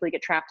basically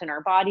get trapped in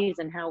our bodies,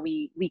 and how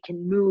we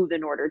can move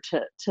in order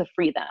to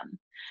free them.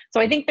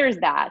 So I think there's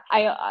that.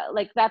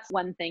 That's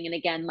one thing. And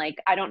again, like,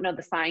 I don't know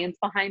the science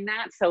behind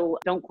that, so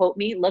don't quote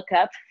me. Look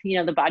up,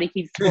 The Body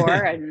Keeps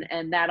Score,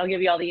 and that'll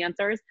give you all the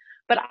answers.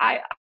 But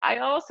I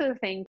also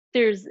think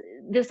there's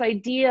this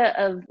idea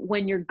of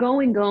when you're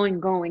going,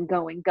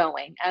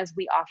 as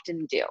we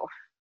often do,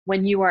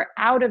 when you are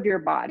out of your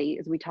body,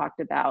 as we talked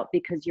about,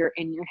 because you're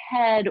in your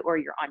head or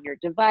you're on your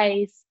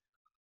device,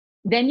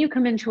 then you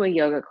come into a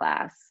yoga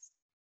class,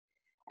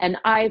 and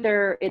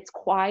either it's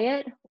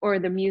quiet or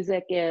the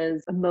music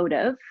is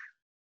emotive,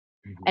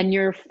 and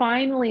you're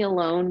finally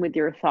alone with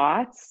your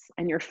thoughts,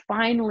 and you're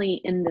finally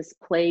in this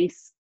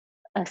place,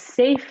 a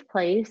safe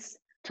place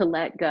to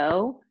let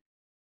go.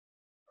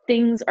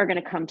 Things are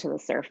going to come to the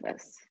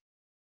surface.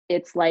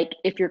 it's like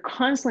if you're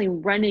constantly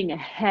running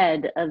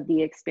ahead of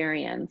the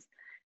experience,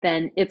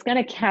 then it's going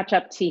to catch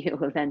up to you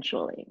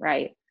eventually,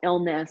 right?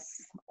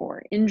 Illness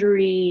or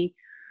injury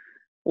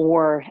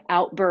or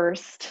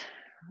outburst,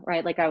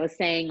 right? Like I was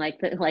saying, like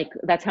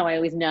that's how I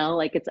always know,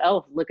 like it's,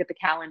 oh, look at the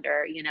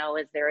calendar,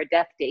 is there a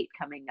death date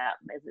coming up?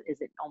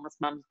 Is it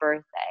almost mom's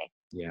birthday?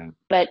 Yeah.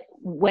 But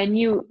when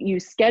you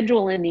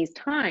schedule in these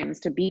times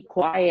to be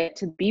quiet,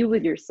 to be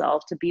with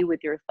yourself, to be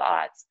with your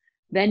thoughts,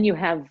 then you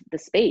have the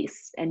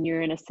space and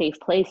you're in a safe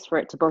place for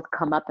it to both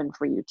come up and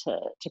for you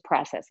to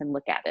process and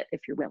look at it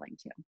if you're willing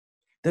to.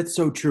 That's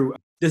so true.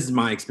 This is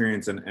my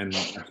experience, and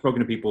I've spoken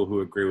to people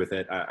who agree with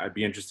it. I'd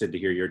be interested to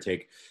hear your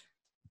take.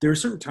 There are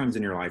certain times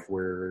in your life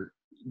where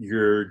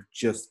you're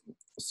just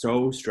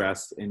so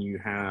stressed and you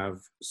have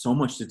so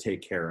much to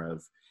take care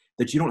of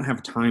that you don't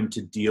have time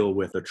to deal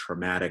with a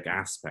traumatic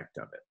aspect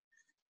of it,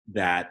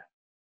 that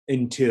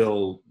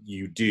until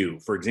you do.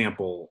 For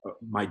example,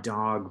 my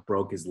dog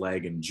broke his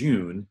leg in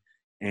June,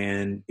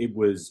 and it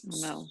was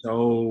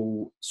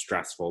so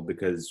stressful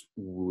because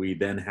we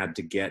then had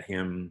to get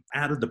him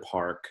out of the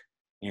park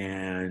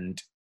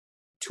and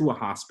to a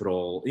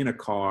hospital in a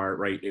car,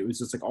 right? It was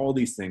just like all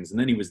these things. And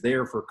then he was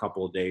there for a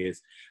couple of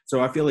days.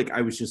 So I feel like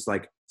I was just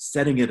like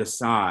setting it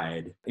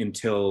aside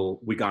until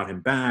we got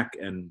him back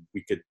and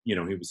we could, he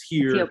was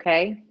here. Is he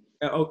okay?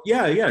 Oh,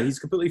 yeah. He's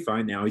completely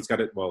fine now. He's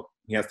got it. Well,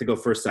 he has to go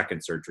for a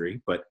second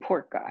surgery, but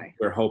poor guy.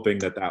 We're hoping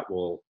that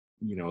will,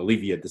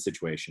 alleviate the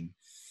situation.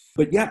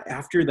 But yeah,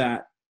 after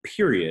that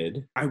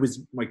period,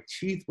 my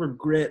teeth were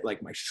grit,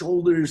 like my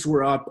shoulders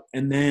were up,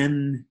 and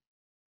then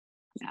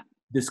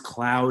this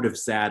cloud of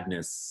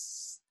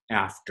sadness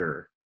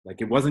after. Like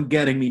it wasn't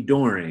getting me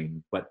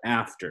during, but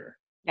after.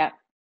 Yeah.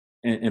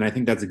 And I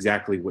think that's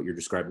exactly what you're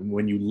describing.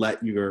 When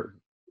you're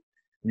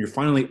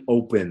finally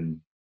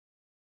open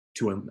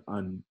to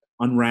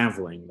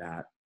unraveling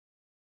that,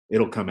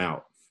 it'll come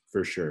out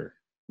for sure.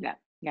 Yeah.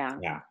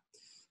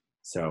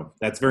 So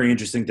that's very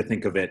interesting to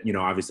think of it.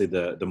 Obviously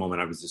the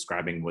moment I was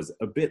describing was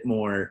a bit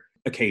more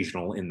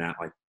occasional in that,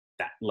 like,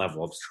 that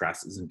level of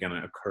stress isn't going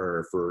to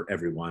occur for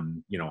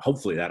everyone,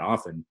 hopefully that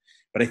often.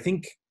 But I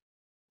think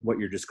what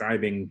you're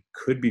describing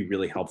could be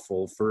really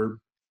helpful for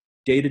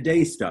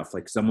day-to-day stuff.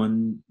 Like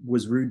someone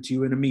was rude to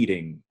you in a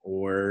meeting,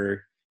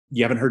 or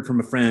you haven't heard from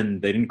a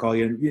friend, they didn't call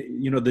you,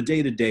 the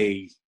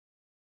day-to-day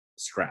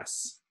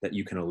stress that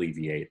you can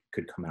alleviate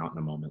could come out in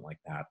a moment like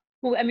that.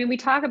 Well, I mean, we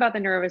talk about the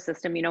nervous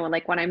system,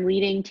 like when I'm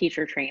leading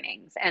teacher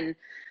trainings, and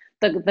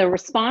the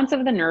response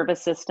of the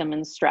nervous system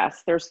in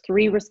stress, there's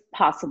three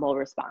possible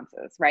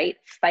responses, right?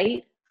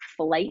 Fight,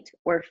 flight,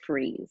 or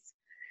freeze.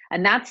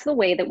 And that's the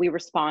way that we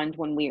respond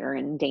when we are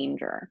in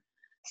danger.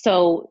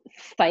 So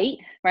fight,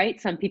 right?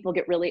 Some people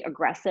get really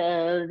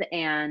aggressive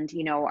and,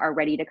 are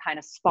ready to kind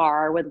of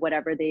spar with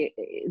whatever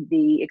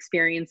the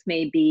experience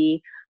may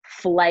be.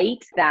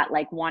 Flight, that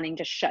like wanting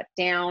to shut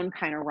down,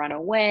 kind of run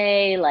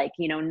away, like,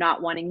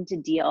 not wanting to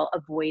deal,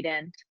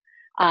 avoidant.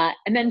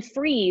 And then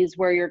freeze,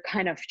 where you're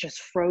kind of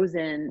just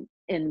frozen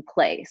in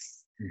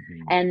place.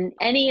 Mm-hmm. And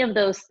any of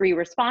those three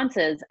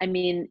responses, I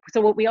mean,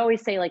 so what we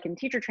always say, like in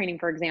teacher training,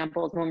 for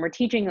example, is when we're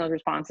teaching those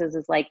responses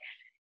is like,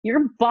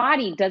 your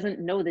body doesn't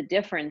know the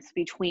difference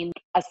between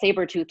a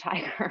saber-toothed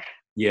tiger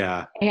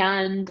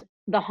and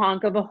the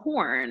honk of a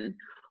horn.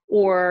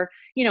 Or,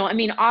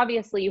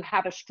 obviously you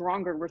have a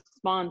stronger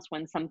response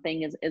when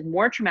something is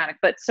more traumatic.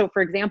 But so,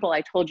 for example,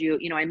 I told you,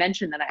 I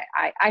mentioned that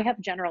I have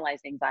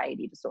generalized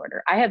anxiety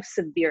disorder. I have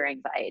severe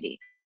anxiety.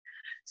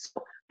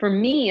 So for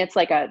me, it's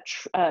like a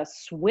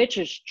switch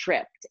is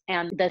tripped,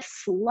 and the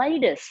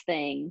slightest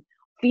thing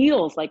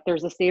feels like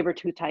there's a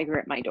saber-toothed tiger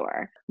at my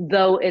door,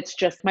 though it's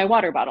just my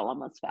water bottle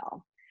almost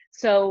fell.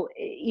 So,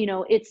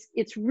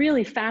 it's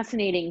really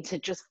fascinating to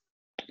just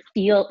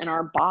feel in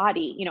our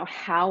body,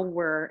 how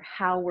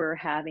we're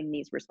having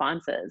these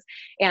responses.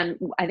 And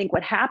I think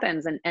what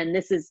happens, and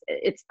this is,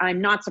 I'm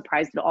not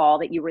surprised at all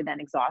that you were then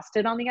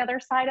exhausted on the other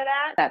side of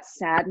that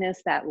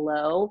sadness, that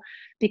low,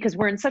 because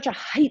we're in such a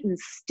heightened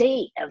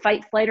state of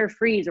fight, flight, or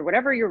freeze, or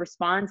whatever your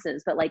response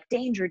is, but like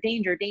danger,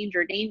 danger,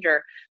 danger,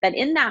 danger, that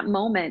in that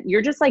moment,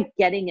 you're just like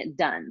getting it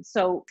done.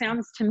 So it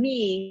sounds to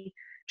me,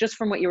 just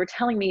from what you were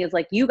telling me, is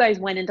like you guys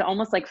went into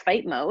almost like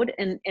fight mode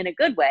in a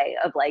good way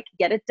of like,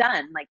 get it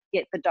done, like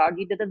get the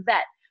doggy to the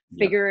vet,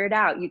 figure it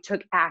out. You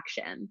took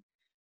action.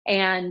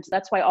 And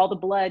that's why all the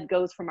blood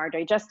goes from our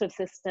digestive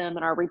system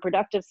and our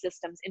reproductive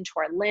systems into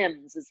our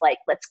limbs, is like,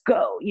 let's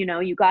go,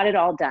 you got it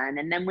all done.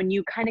 And then when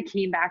you kind of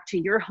came back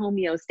to your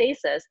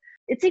homeostasis,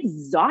 it's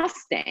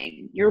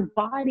exhausting. Your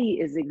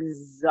body is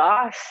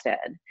exhausted.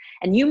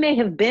 And you may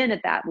have been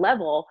at that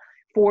level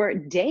for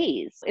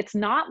days. It's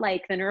not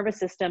like the nervous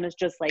system is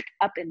just like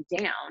up and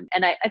down.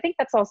 And I think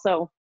that's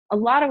also a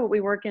lot of what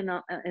we work in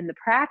the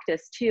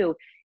practice too,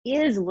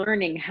 is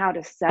learning how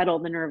to settle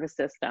the nervous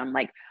system.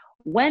 Like,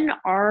 when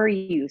are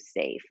you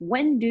safe?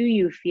 When do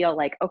you feel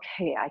like,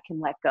 okay, I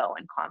can let go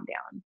and calm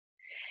down?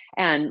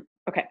 And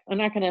okay, I'm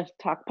not going to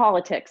talk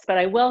politics, but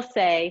I will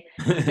say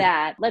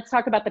that let's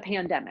talk about the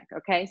pandemic.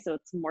 Okay. So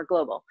it's more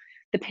global.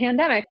 the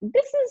pandemic,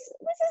 this is,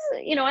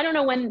 I don't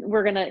know when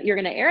you're going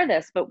to air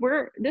this, but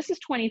this is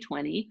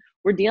 2020.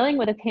 We're dealing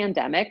with a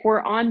pandemic.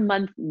 We're on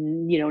month,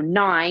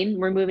 9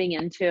 we're moving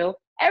into.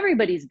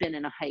 Everybody's been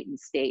in a heightened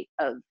state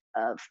of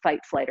fight,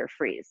 flight, or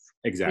freeze.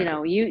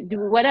 Exactly. You do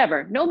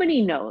whatever.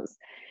 Nobody knows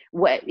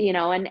what,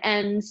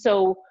 and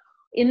so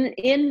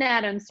in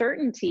that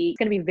uncertainty, it's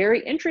going to be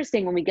very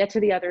interesting when we get to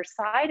the other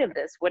side of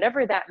this,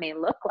 whatever that may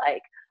look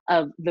like,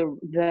 of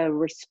the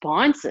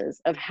responses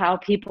of how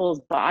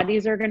people's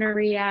bodies are going to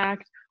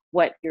react,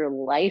 what your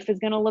life is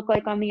going to look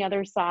like on the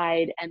other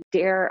side. And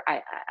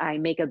I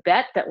make a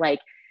bet that like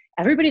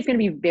everybody's going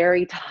to be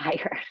very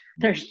tired.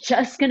 There's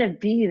just going to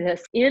be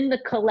this in the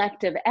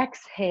collective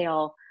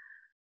exhale.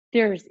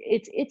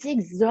 It's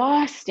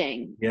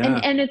exhausting. Yeah.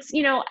 And it's,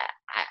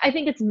 I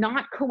think it's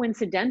not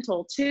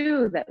coincidental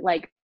too that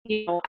like,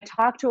 I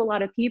talk to a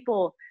lot of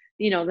people,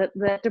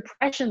 that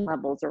depression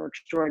levels are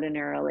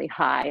extraordinarily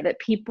high, that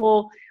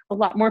a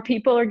lot more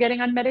people are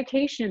getting on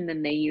medication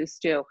than they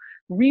used to.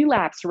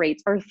 Relapse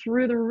rates are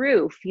through the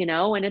roof,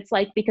 and it's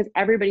like, because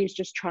everybody's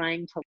just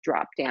trying to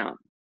drop down.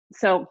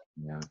 So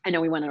yeah. I know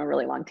we went on a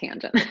really long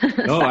tangent.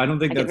 No, I don't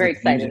think that's very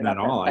excited at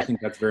all. I think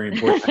that's very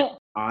important.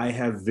 I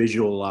have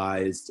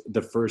visualized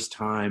the first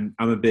time.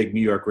 I'm a big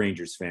New York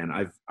Rangers fan.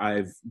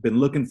 I've been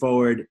looking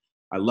forward.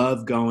 I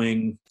love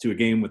going to a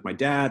game with my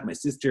dad, my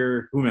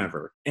sister,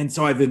 whomever. And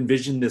so I've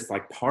envisioned this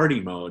like party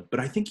mode,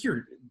 but I think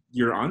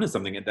you're onto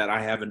something that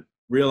I haven't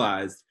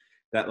realized,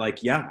 that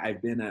like, yeah,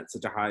 I've been at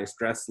such a high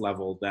stress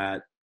level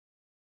that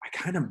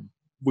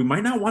we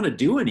might not want to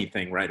do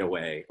anything right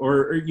away.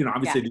 Or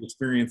obviously the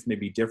experience may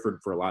be different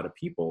for a lot of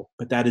people,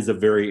 but that is a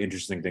very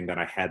interesting thing that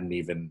I hadn't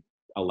even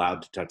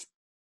allowed to touch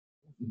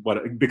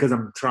because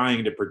I'm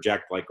trying to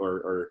project like,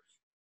 or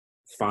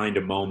find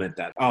a moment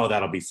that,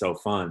 that'll be so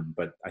fun.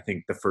 But I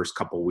think the first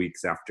couple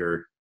weeks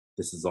after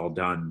this is all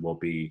done will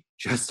be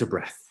just a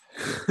breath.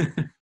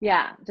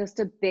 Yeah,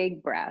 just a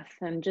big breath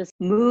and just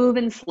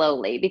moving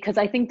slowly, because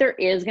I think there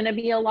is going to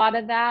be a lot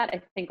of that.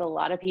 I think a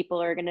lot of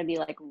people are going to be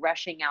like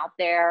rushing out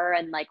there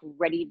and like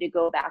ready to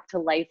go back to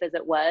life as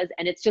it was.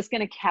 And it's just going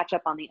to catch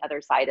up on the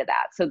other side of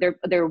that. So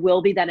there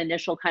will be that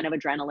initial kind of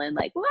adrenaline,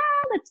 like, well,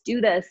 let's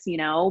do this,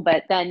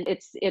 but then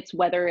it's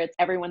whether it's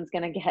everyone's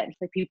going to get,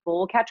 like people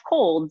will catch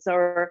colds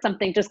or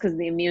something, just because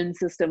the immune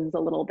system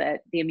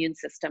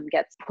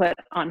gets put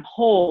on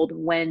hold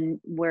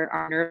where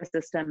our nervous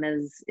system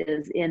is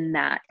in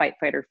that fight,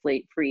 fight, or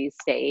freeze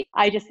state.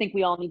 I just think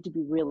we all need to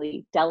be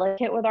really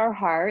delicate with our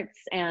hearts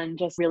and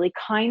just really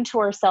kind to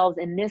ourselves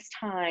in this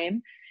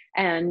time.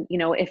 And,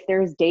 if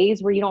there's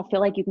days where you don't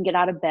feel like you can get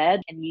out of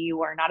bed and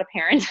you are not a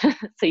parent,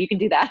 so you can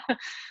do that,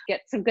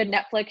 get some good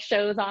Netflix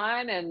shows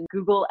on and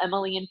Google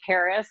Emily in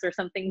Paris or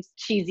something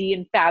cheesy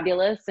and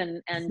fabulous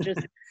and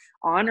just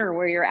honor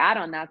where you're at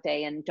on that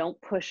day, and don't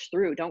push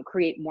through, don't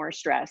create more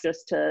stress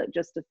just to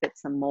fit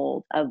some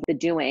mold of the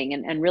doing,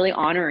 and really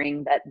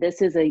honoring that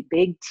this is a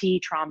big T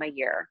trauma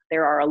year.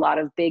 There are a lot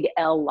of big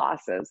L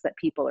losses that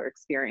people are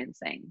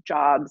experiencing,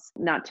 jobs,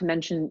 not to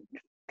mention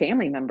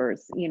family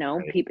members,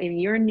 Right. People,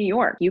 you're in New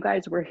York, you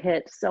guys were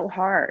hit so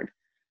hard.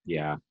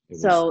 Yeah.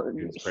 So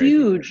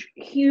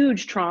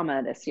huge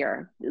trauma this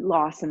year,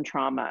 loss and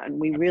trauma. And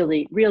we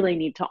really, really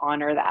need to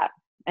honor that.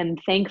 And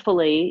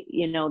thankfully,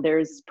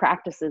 there's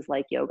practices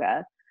like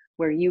yoga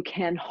where you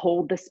can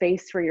hold the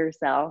space for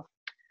yourself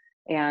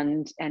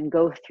and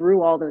go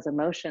through all those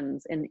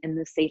emotions in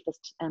the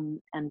safest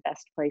and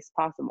best place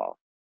possible.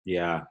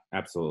 Yeah,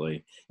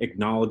 absolutely.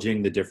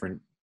 Acknowledging the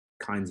different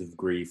kinds of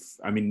grief.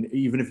 I mean,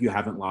 even if you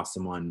haven't lost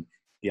someone,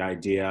 the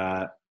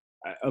idea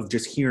of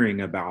just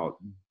hearing about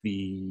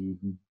the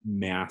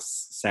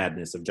mass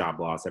sadness of job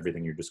loss,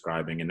 everything you're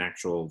describing, an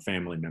actual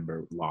family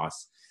member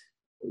loss,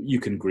 you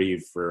can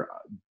grieve for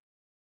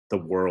the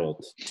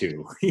world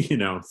too,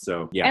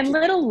 so yeah. And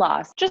little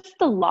loss, just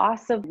the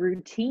loss of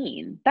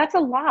routine. That's a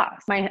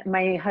loss.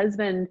 My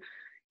husband,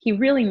 he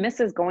really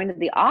misses going to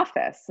the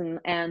office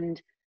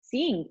and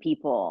seeing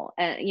people,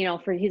 and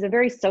he's a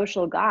very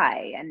social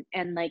guy,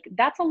 and like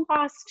that's a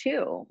loss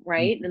too,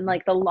 right? Mm-hmm. And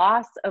like the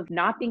loss of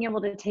not being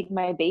able to take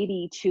my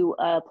baby to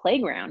a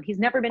playground. He's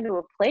never been to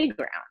a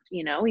playground,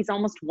 he's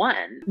almost 1.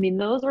 I mean,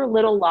 those are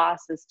little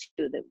losses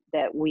too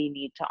that we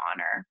need to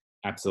honor.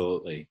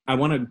 Absolutely. I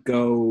want to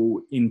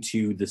go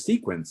into the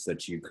sequence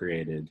that you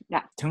created.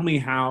 Yeah. Tell me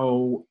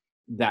how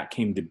that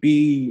came to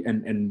be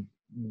and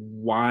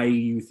why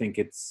you think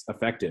it's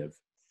effective.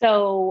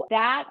 So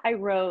that I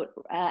wrote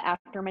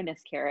after my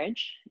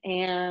miscarriage,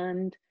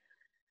 and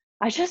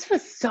I just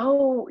was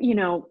so,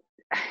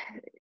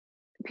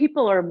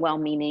 people are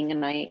well-meaning,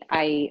 and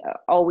I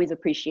always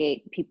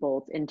appreciate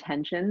people's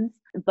intentions,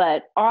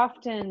 but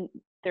often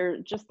they're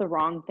just the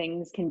wrong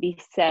things can be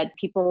said.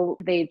 People,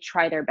 they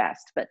try their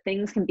best, but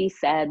things can be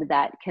said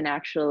that can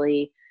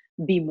actually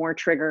be more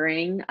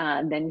triggering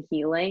than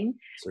healing.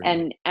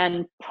 Certainly.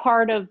 And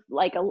part of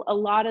like a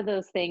lot of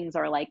those things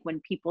are like when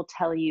people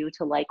tell you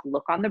to like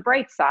look on the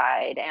bright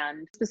side,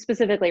 and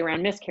specifically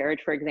around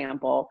miscarriage, for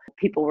example,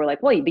 people were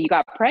like, well, but you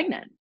got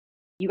pregnant.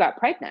 you got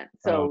pregnant.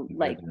 So Oh,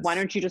 like, why goodness.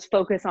 don't you just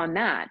focus on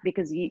that?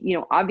 Because you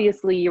know,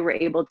 obviously you were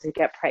able to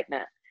get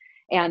pregnant,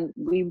 and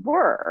we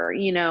were,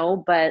 you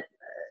know, but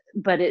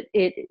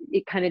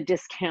it kind of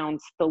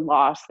discounts the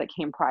loss that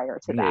came prior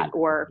to that. Right,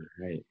 Or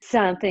right.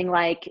 something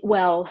like,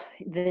 well,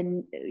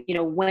 then, you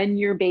know, when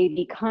your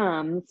baby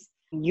comes,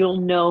 you'll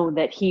know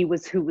that he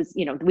was who was,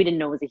 you know, we didn't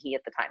know it was a he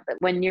at the time, but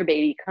when your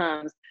baby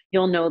comes,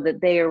 you'll know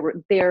that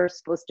they're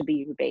supposed to be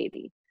your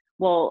baby.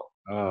 Well,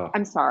 Oh,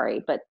 I'm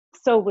sorry, but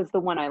so was the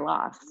one I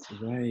lost,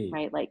 right.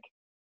 right? Like,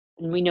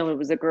 and we know it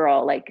was a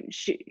girl. Like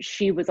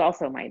she was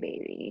also my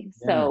baby.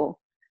 Yeah. So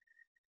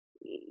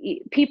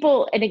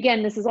people, and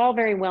again, this is all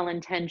very well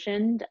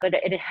intentioned, but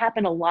it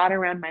happened a lot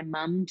around my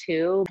mom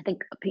too. I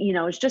think, you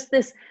know, it's just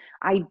this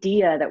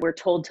idea that we're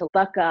told to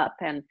buck up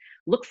and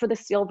look for the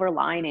silver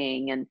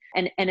lining.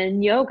 And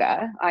in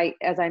yoga,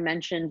 as I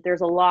mentioned,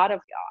 there's a lot of,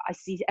 I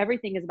see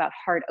everything is about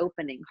heart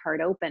opening,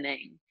 heart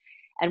opening.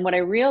 And what I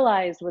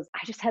realized was I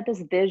just had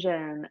this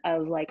vision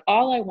of like,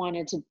 all I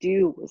wanted to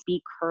do was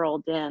be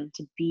curled in,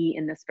 to be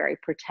in this very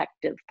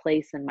protective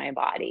place in my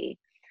body.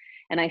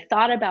 And I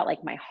thought about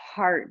like my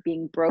heart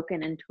being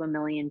broken into a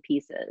million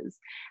pieces,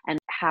 and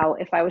how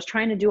if I was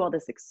trying to do all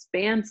this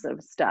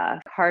expansive stuff,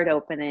 heart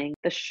opening,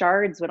 the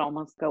shards would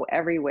almost go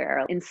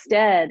everywhere.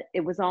 Instead,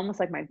 it was almost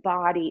like my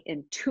body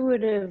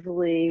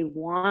intuitively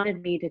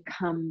wanted me to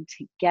come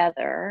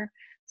together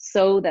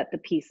so that the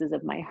pieces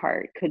of my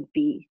heart could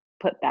be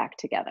put back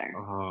together.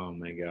 Oh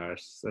my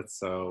gosh, that's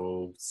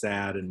so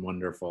sad and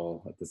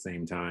wonderful at the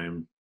same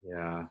time.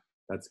 Yeah,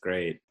 that's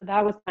great.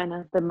 That was kind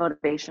of the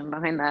motivation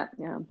behind that.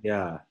 Yeah.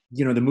 Yeah,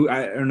 you know the movie.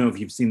 I don't know if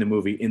you've seen the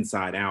movie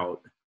Inside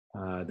Out,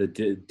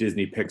 the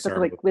Disney With, Pixar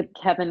like, with movie.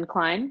 Kevin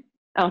Kline.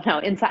 Oh no,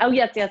 inside. Oh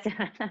yes, yes.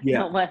 Yeah.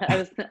 No, what I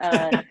was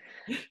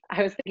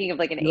thinking of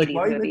like an You're like,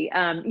 why 80s are you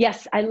movie.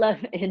 Yes, I love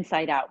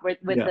Inside Out. With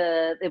yeah.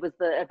 the it was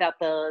the about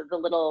the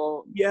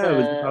little Yeah, it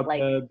was the about like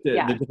the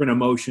yeah, different the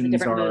emotions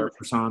different are moods. Yeah.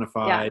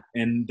 personified,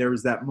 and there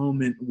was that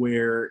moment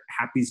where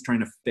Happy's trying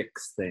to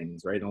fix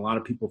things, right? And a lot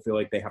of people feel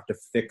like they have to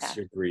fix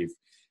Yeah. your grief,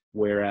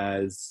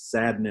 whereas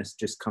sadness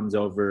just comes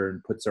over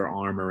and puts her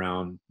arm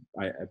around,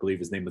 I believe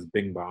his name was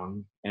Bing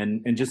Bong,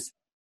 and just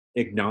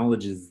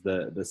acknowledges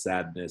the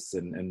sadness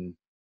and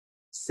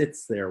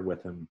sits there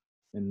with him.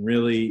 And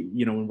really,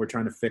 you know, when we're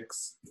trying to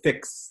fix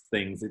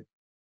things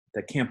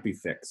that can't be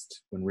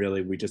fixed, when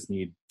really we just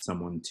need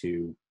someone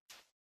to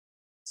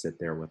sit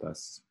there with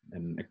us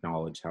and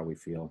acknowledge how we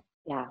feel.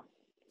 Yeah.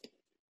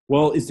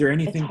 Well, is there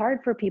It's anything?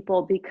 hard for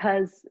people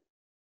because,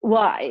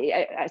 well,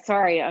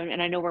 sorry,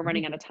 and I know we're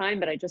running out of time,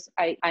 but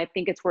I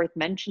think it's worth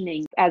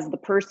mentioning, as the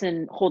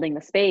person holding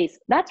the space,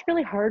 that's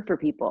really hard for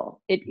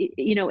people.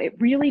 You know, it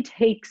really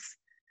takes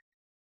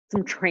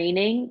some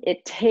training.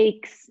 It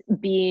takes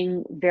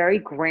being very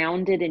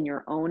grounded in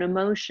your own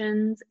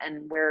emotions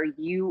and where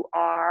you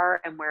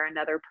are and where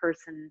another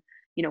person,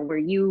 you know, where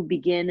you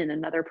begin and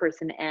another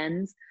person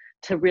ends,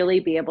 to really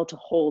be able to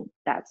hold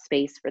that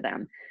space for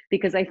them.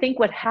 Because I think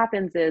what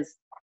happens is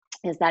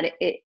that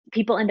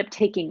people end up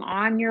taking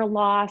on your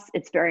loss.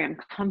 It's very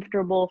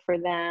uncomfortable for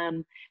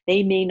them.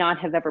 They may not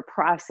have ever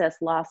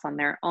processed loss on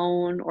their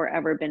own or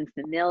ever been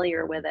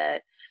familiar with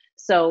it.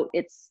 So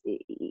it's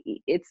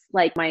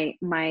like we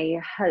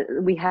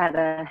had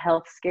a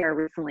health scare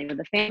recently with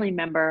a family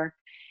member,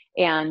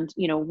 and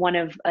you know, one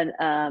of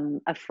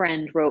a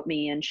friend wrote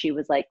me, and she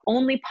was like,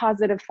 only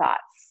positive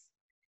thoughts.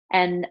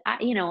 And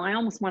you know, I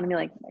almost want to be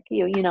like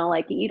you know,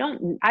 like, you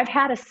don't, I've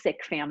had a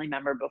sick family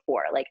member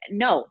before. Like,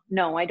 no,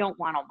 I don't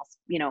want almost,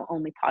 you know,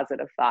 only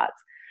positive thoughts.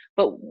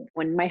 But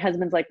when my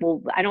husband's like,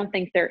 well, I don't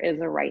think there is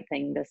a right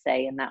thing to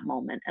say in that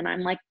moment. And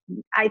I'm like,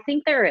 I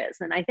think there is.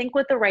 And I think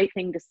what the right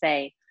thing to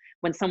say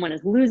when someone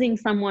is losing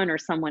someone, or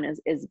someone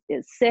is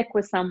sick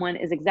with someone,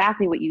 is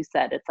exactly what you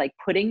said. It's like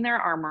putting their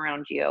arm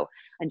around you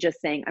and just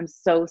saying, I'm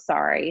so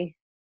sorry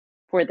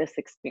for this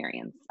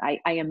experience. I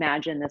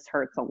imagine this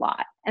hurts a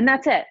lot. And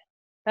that's it.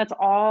 That's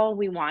all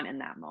we want in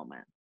that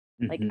moment.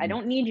 Like, I Mhm.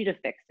 don't need you to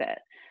fix it.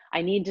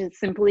 I need to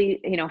simply,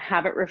 you know,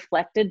 have it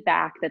reflected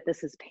back that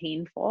this is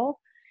painful,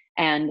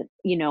 and,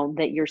 you know,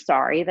 that you're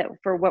sorry that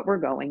for what we're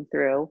going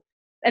through.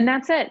 And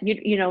that's it.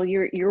 You know,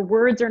 your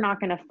words are not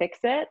going to fix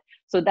it.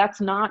 So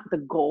that's not the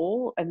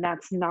goal. And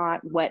that's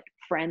not what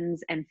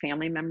friends and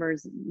family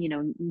members, you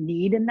know,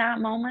 need in that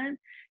moment.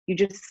 You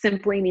just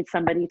simply need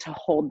somebody to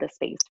hold the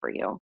space for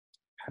you.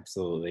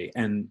 Absolutely.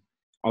 And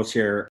I'll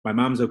share, my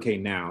mom's okay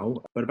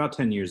now, but about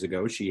 10 years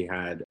ago, she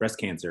had breast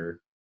cancer,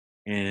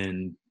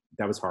 and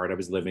that was hard. I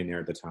was living there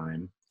at the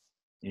time.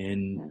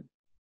 And Yeah.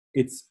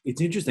 it's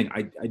interesting.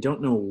 I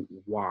don't know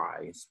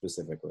why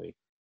specifically,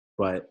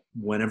 but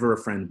whenever a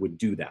friend would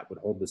do that, would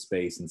hold the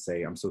space and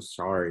say, I'm so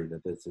sorry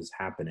that this is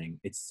happening,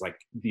 it's like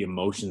the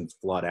emotions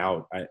flood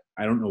out. I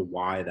don't know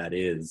why that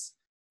is,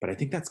 but I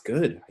think that's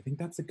good. I think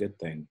that's a good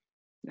thing.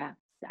 Yeah,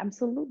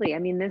 absolutely. I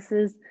mean, this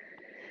is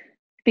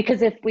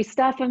because if we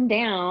stuff them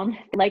down,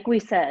 like we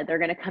said, they're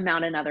going to come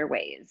out in other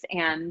ways.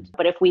 And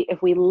but if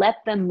we let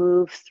them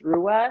move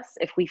through us,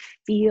 if we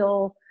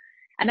feel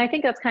And I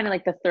think that's kind of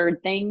like the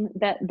third thing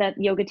that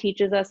yoga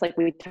teaches us. Like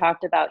we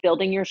talked about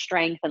building your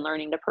strength and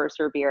learning to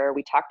persevere.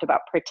 We talked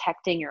about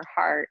protecting your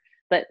heart.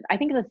 But I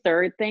think the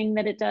third thing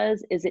that it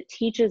does is it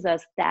teaches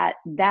us that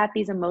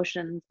these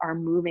emotions are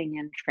moving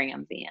and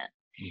transient.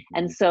 Mm-hmm.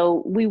 And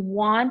so we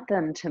want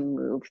them to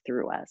move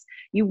through us.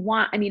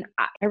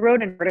 I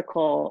wrote an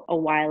article a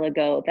while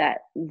ago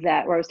that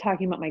where I was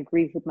talking about my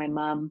grief with my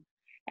mom.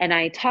 And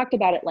I talked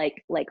about it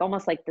like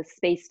almost like the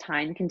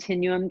space-time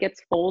continuum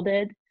gets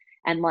folded.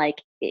 And like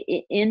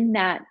in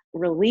that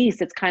release,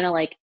 it's kind of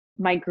like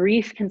my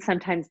grief can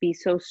sometimes be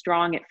so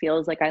strong, it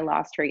feels like I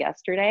lost her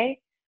yesterday.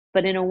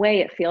 But in a way,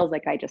 it feels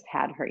like I just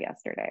had her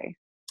yesterday.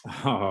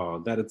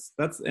 Oh, that's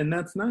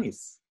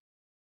nice.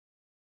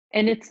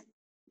 And it's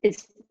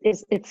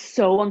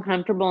so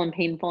uncomfortable and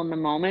painful in the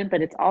moment,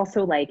 but it's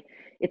also like,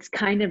 it's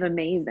kind of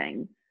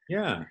amazing.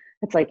 Yeah.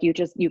 It's like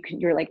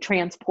you're like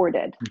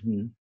transported.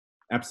 Mm-hmm.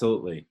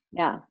 Absolutely.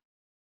 Yeah.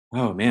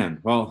 Oh man.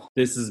 Well,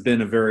 this has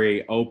been a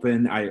very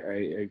open,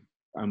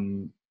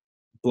 I'm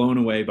blown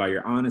away by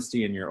your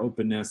honesty and your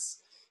openness.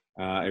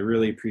 I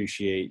really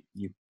appreciate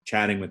you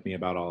chatting with me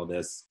about all of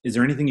this. Is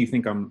there anything you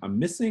think I'm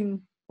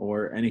missing,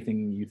 or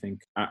anything you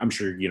think, I'm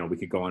sure, we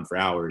could go on for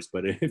hours,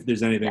 but if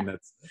there's anything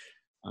that's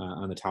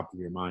on the top of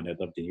your mind, I'd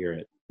love to hear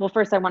it. Well,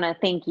 first I want to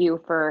thank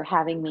you for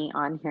having me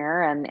on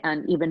here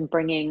and even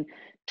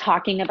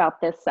talking about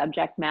this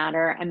subject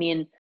matter. I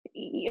mean,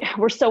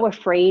 we're so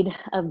afraid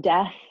of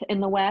death in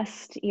the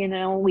West.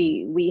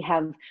 We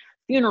have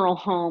funeral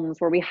homes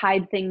where we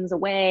hide things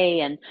away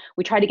and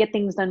we try to get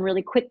things done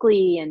really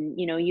quickly. And,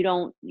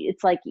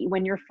 it's like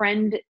when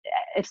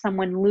if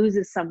someone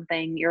loses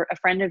something, a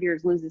friend of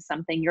yours loses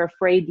something, you're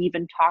afraid to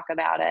even talk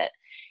about it.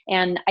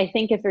 And I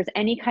think if there's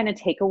any kind of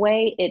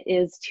takeaway, it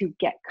is to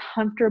get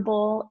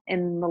comfortable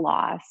in the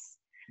loss,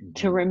 mm-hmm.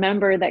 to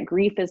remember that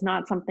grief is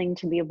not something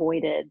to be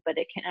avoided, but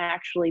it can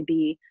actually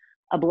be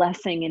a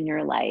blessing in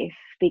your life,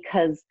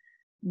 because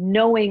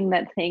knowing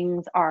that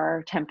things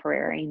are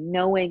temporary,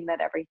 knowing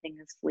that everything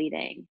is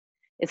fleeting,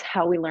 is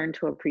how we learn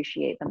to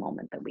appreciate the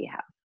moment that we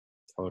have.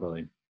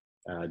 Totally.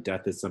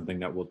 Death is something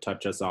that will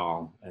touch us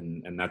all.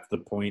 And that's the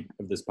point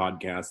of this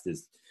podcast,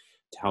 is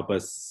to help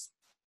us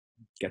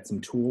get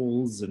some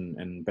tools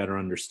and better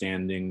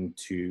understanding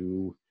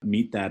to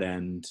meet that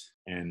end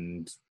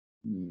and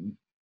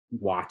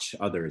watch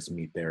others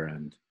meet their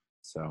end.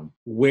 So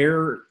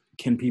where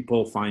can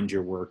people find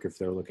your work if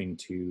they're looking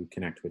to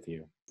connect with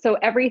you? So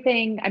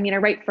everything, I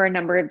write for a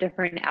number of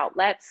different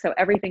outlets. So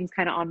everything's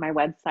kind of on my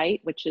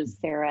website, which is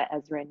Sarah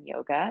Ezrin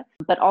Yoga.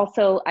 But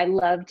also I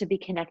love to be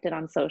connected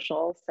on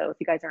social. So if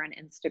you guys are on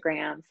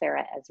Instagram,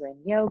 Sarah Ezrin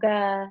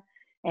Yoga,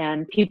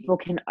 and people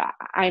can,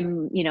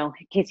 in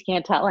case you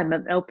can't tell, I'm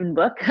an open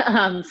book.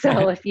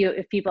 So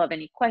if people have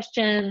any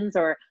questions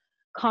or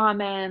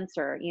comments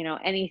or,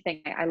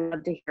 anything, I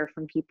love to hear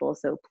from people.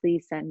 So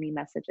please send me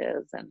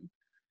messages. And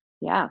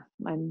yeah,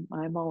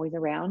 I'm always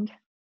around.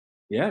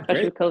 Yeah,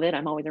 especially great. with COVID,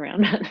 I'm always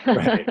around.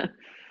 Right.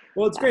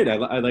 Well, it's great.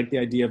 I like the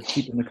idea of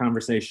keeping the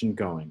conversation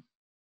going.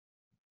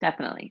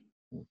 Definitely.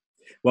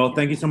 Well,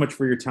 thank you so much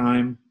for your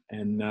time.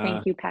 And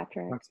thank you,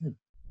 Patrick. Talk soon.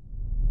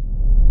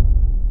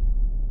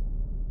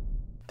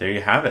 There you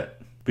have it.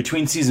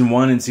 Between season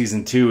 1 and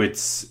season 2,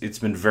 it's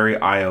been very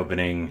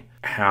eye-opening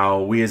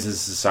how we as a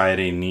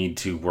society need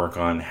to work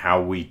on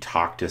how we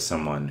talk to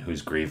someone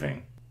who's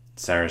grieving.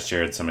 Sarah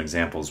shared some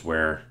examples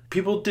where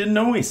people didn't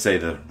always say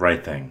the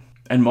right thing.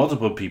 And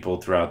multiple people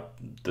throughout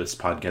this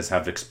podcast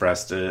have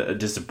expressed a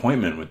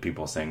disappointment with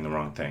people saying the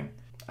wrong thing.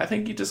 I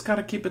think you just got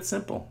to keep it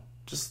simple.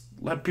 Just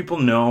let people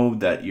know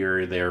that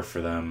you're there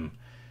for them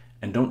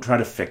and don't try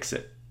to fix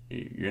it.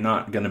 You're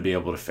not going to be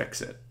able to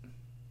fix it.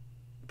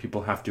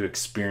 People have to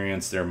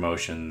experience their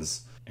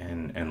emotions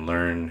and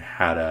learn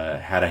how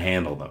to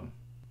handle them.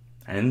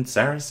 And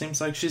Sarah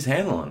seems like she's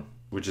handling,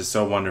 which is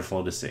so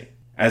wonderful to see.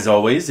 As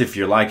always, if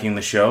you're liking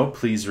the show,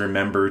 please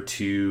remember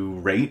to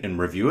rate and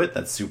review it.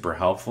 That's super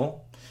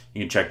helpful.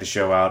 You can check the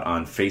show out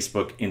on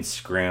Facebook,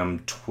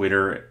 Instagram,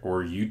 Twitter,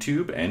 or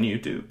YouTube and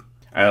YouTube.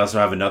 I also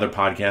have another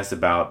podcast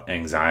about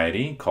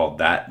anxiety called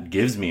That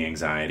Gives Me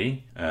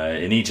Anxiety.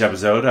 In each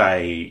episode,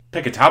 I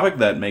pick a topic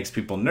that makes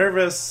people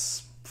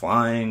nervous: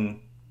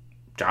 flying,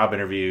 job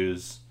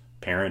interviews,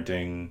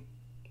 parenting,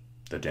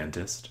 the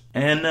dentist,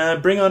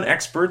 and bring on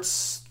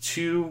experts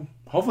to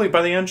hopefully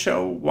by the end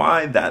show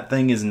why that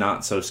thing is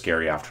not so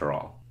scary after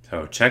all.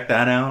 So check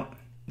that out.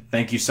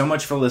 Thank you so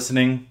much for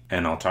listening,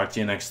 and I'll talk to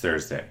you next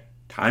Thursday.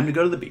 Time to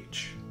go to the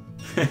beach.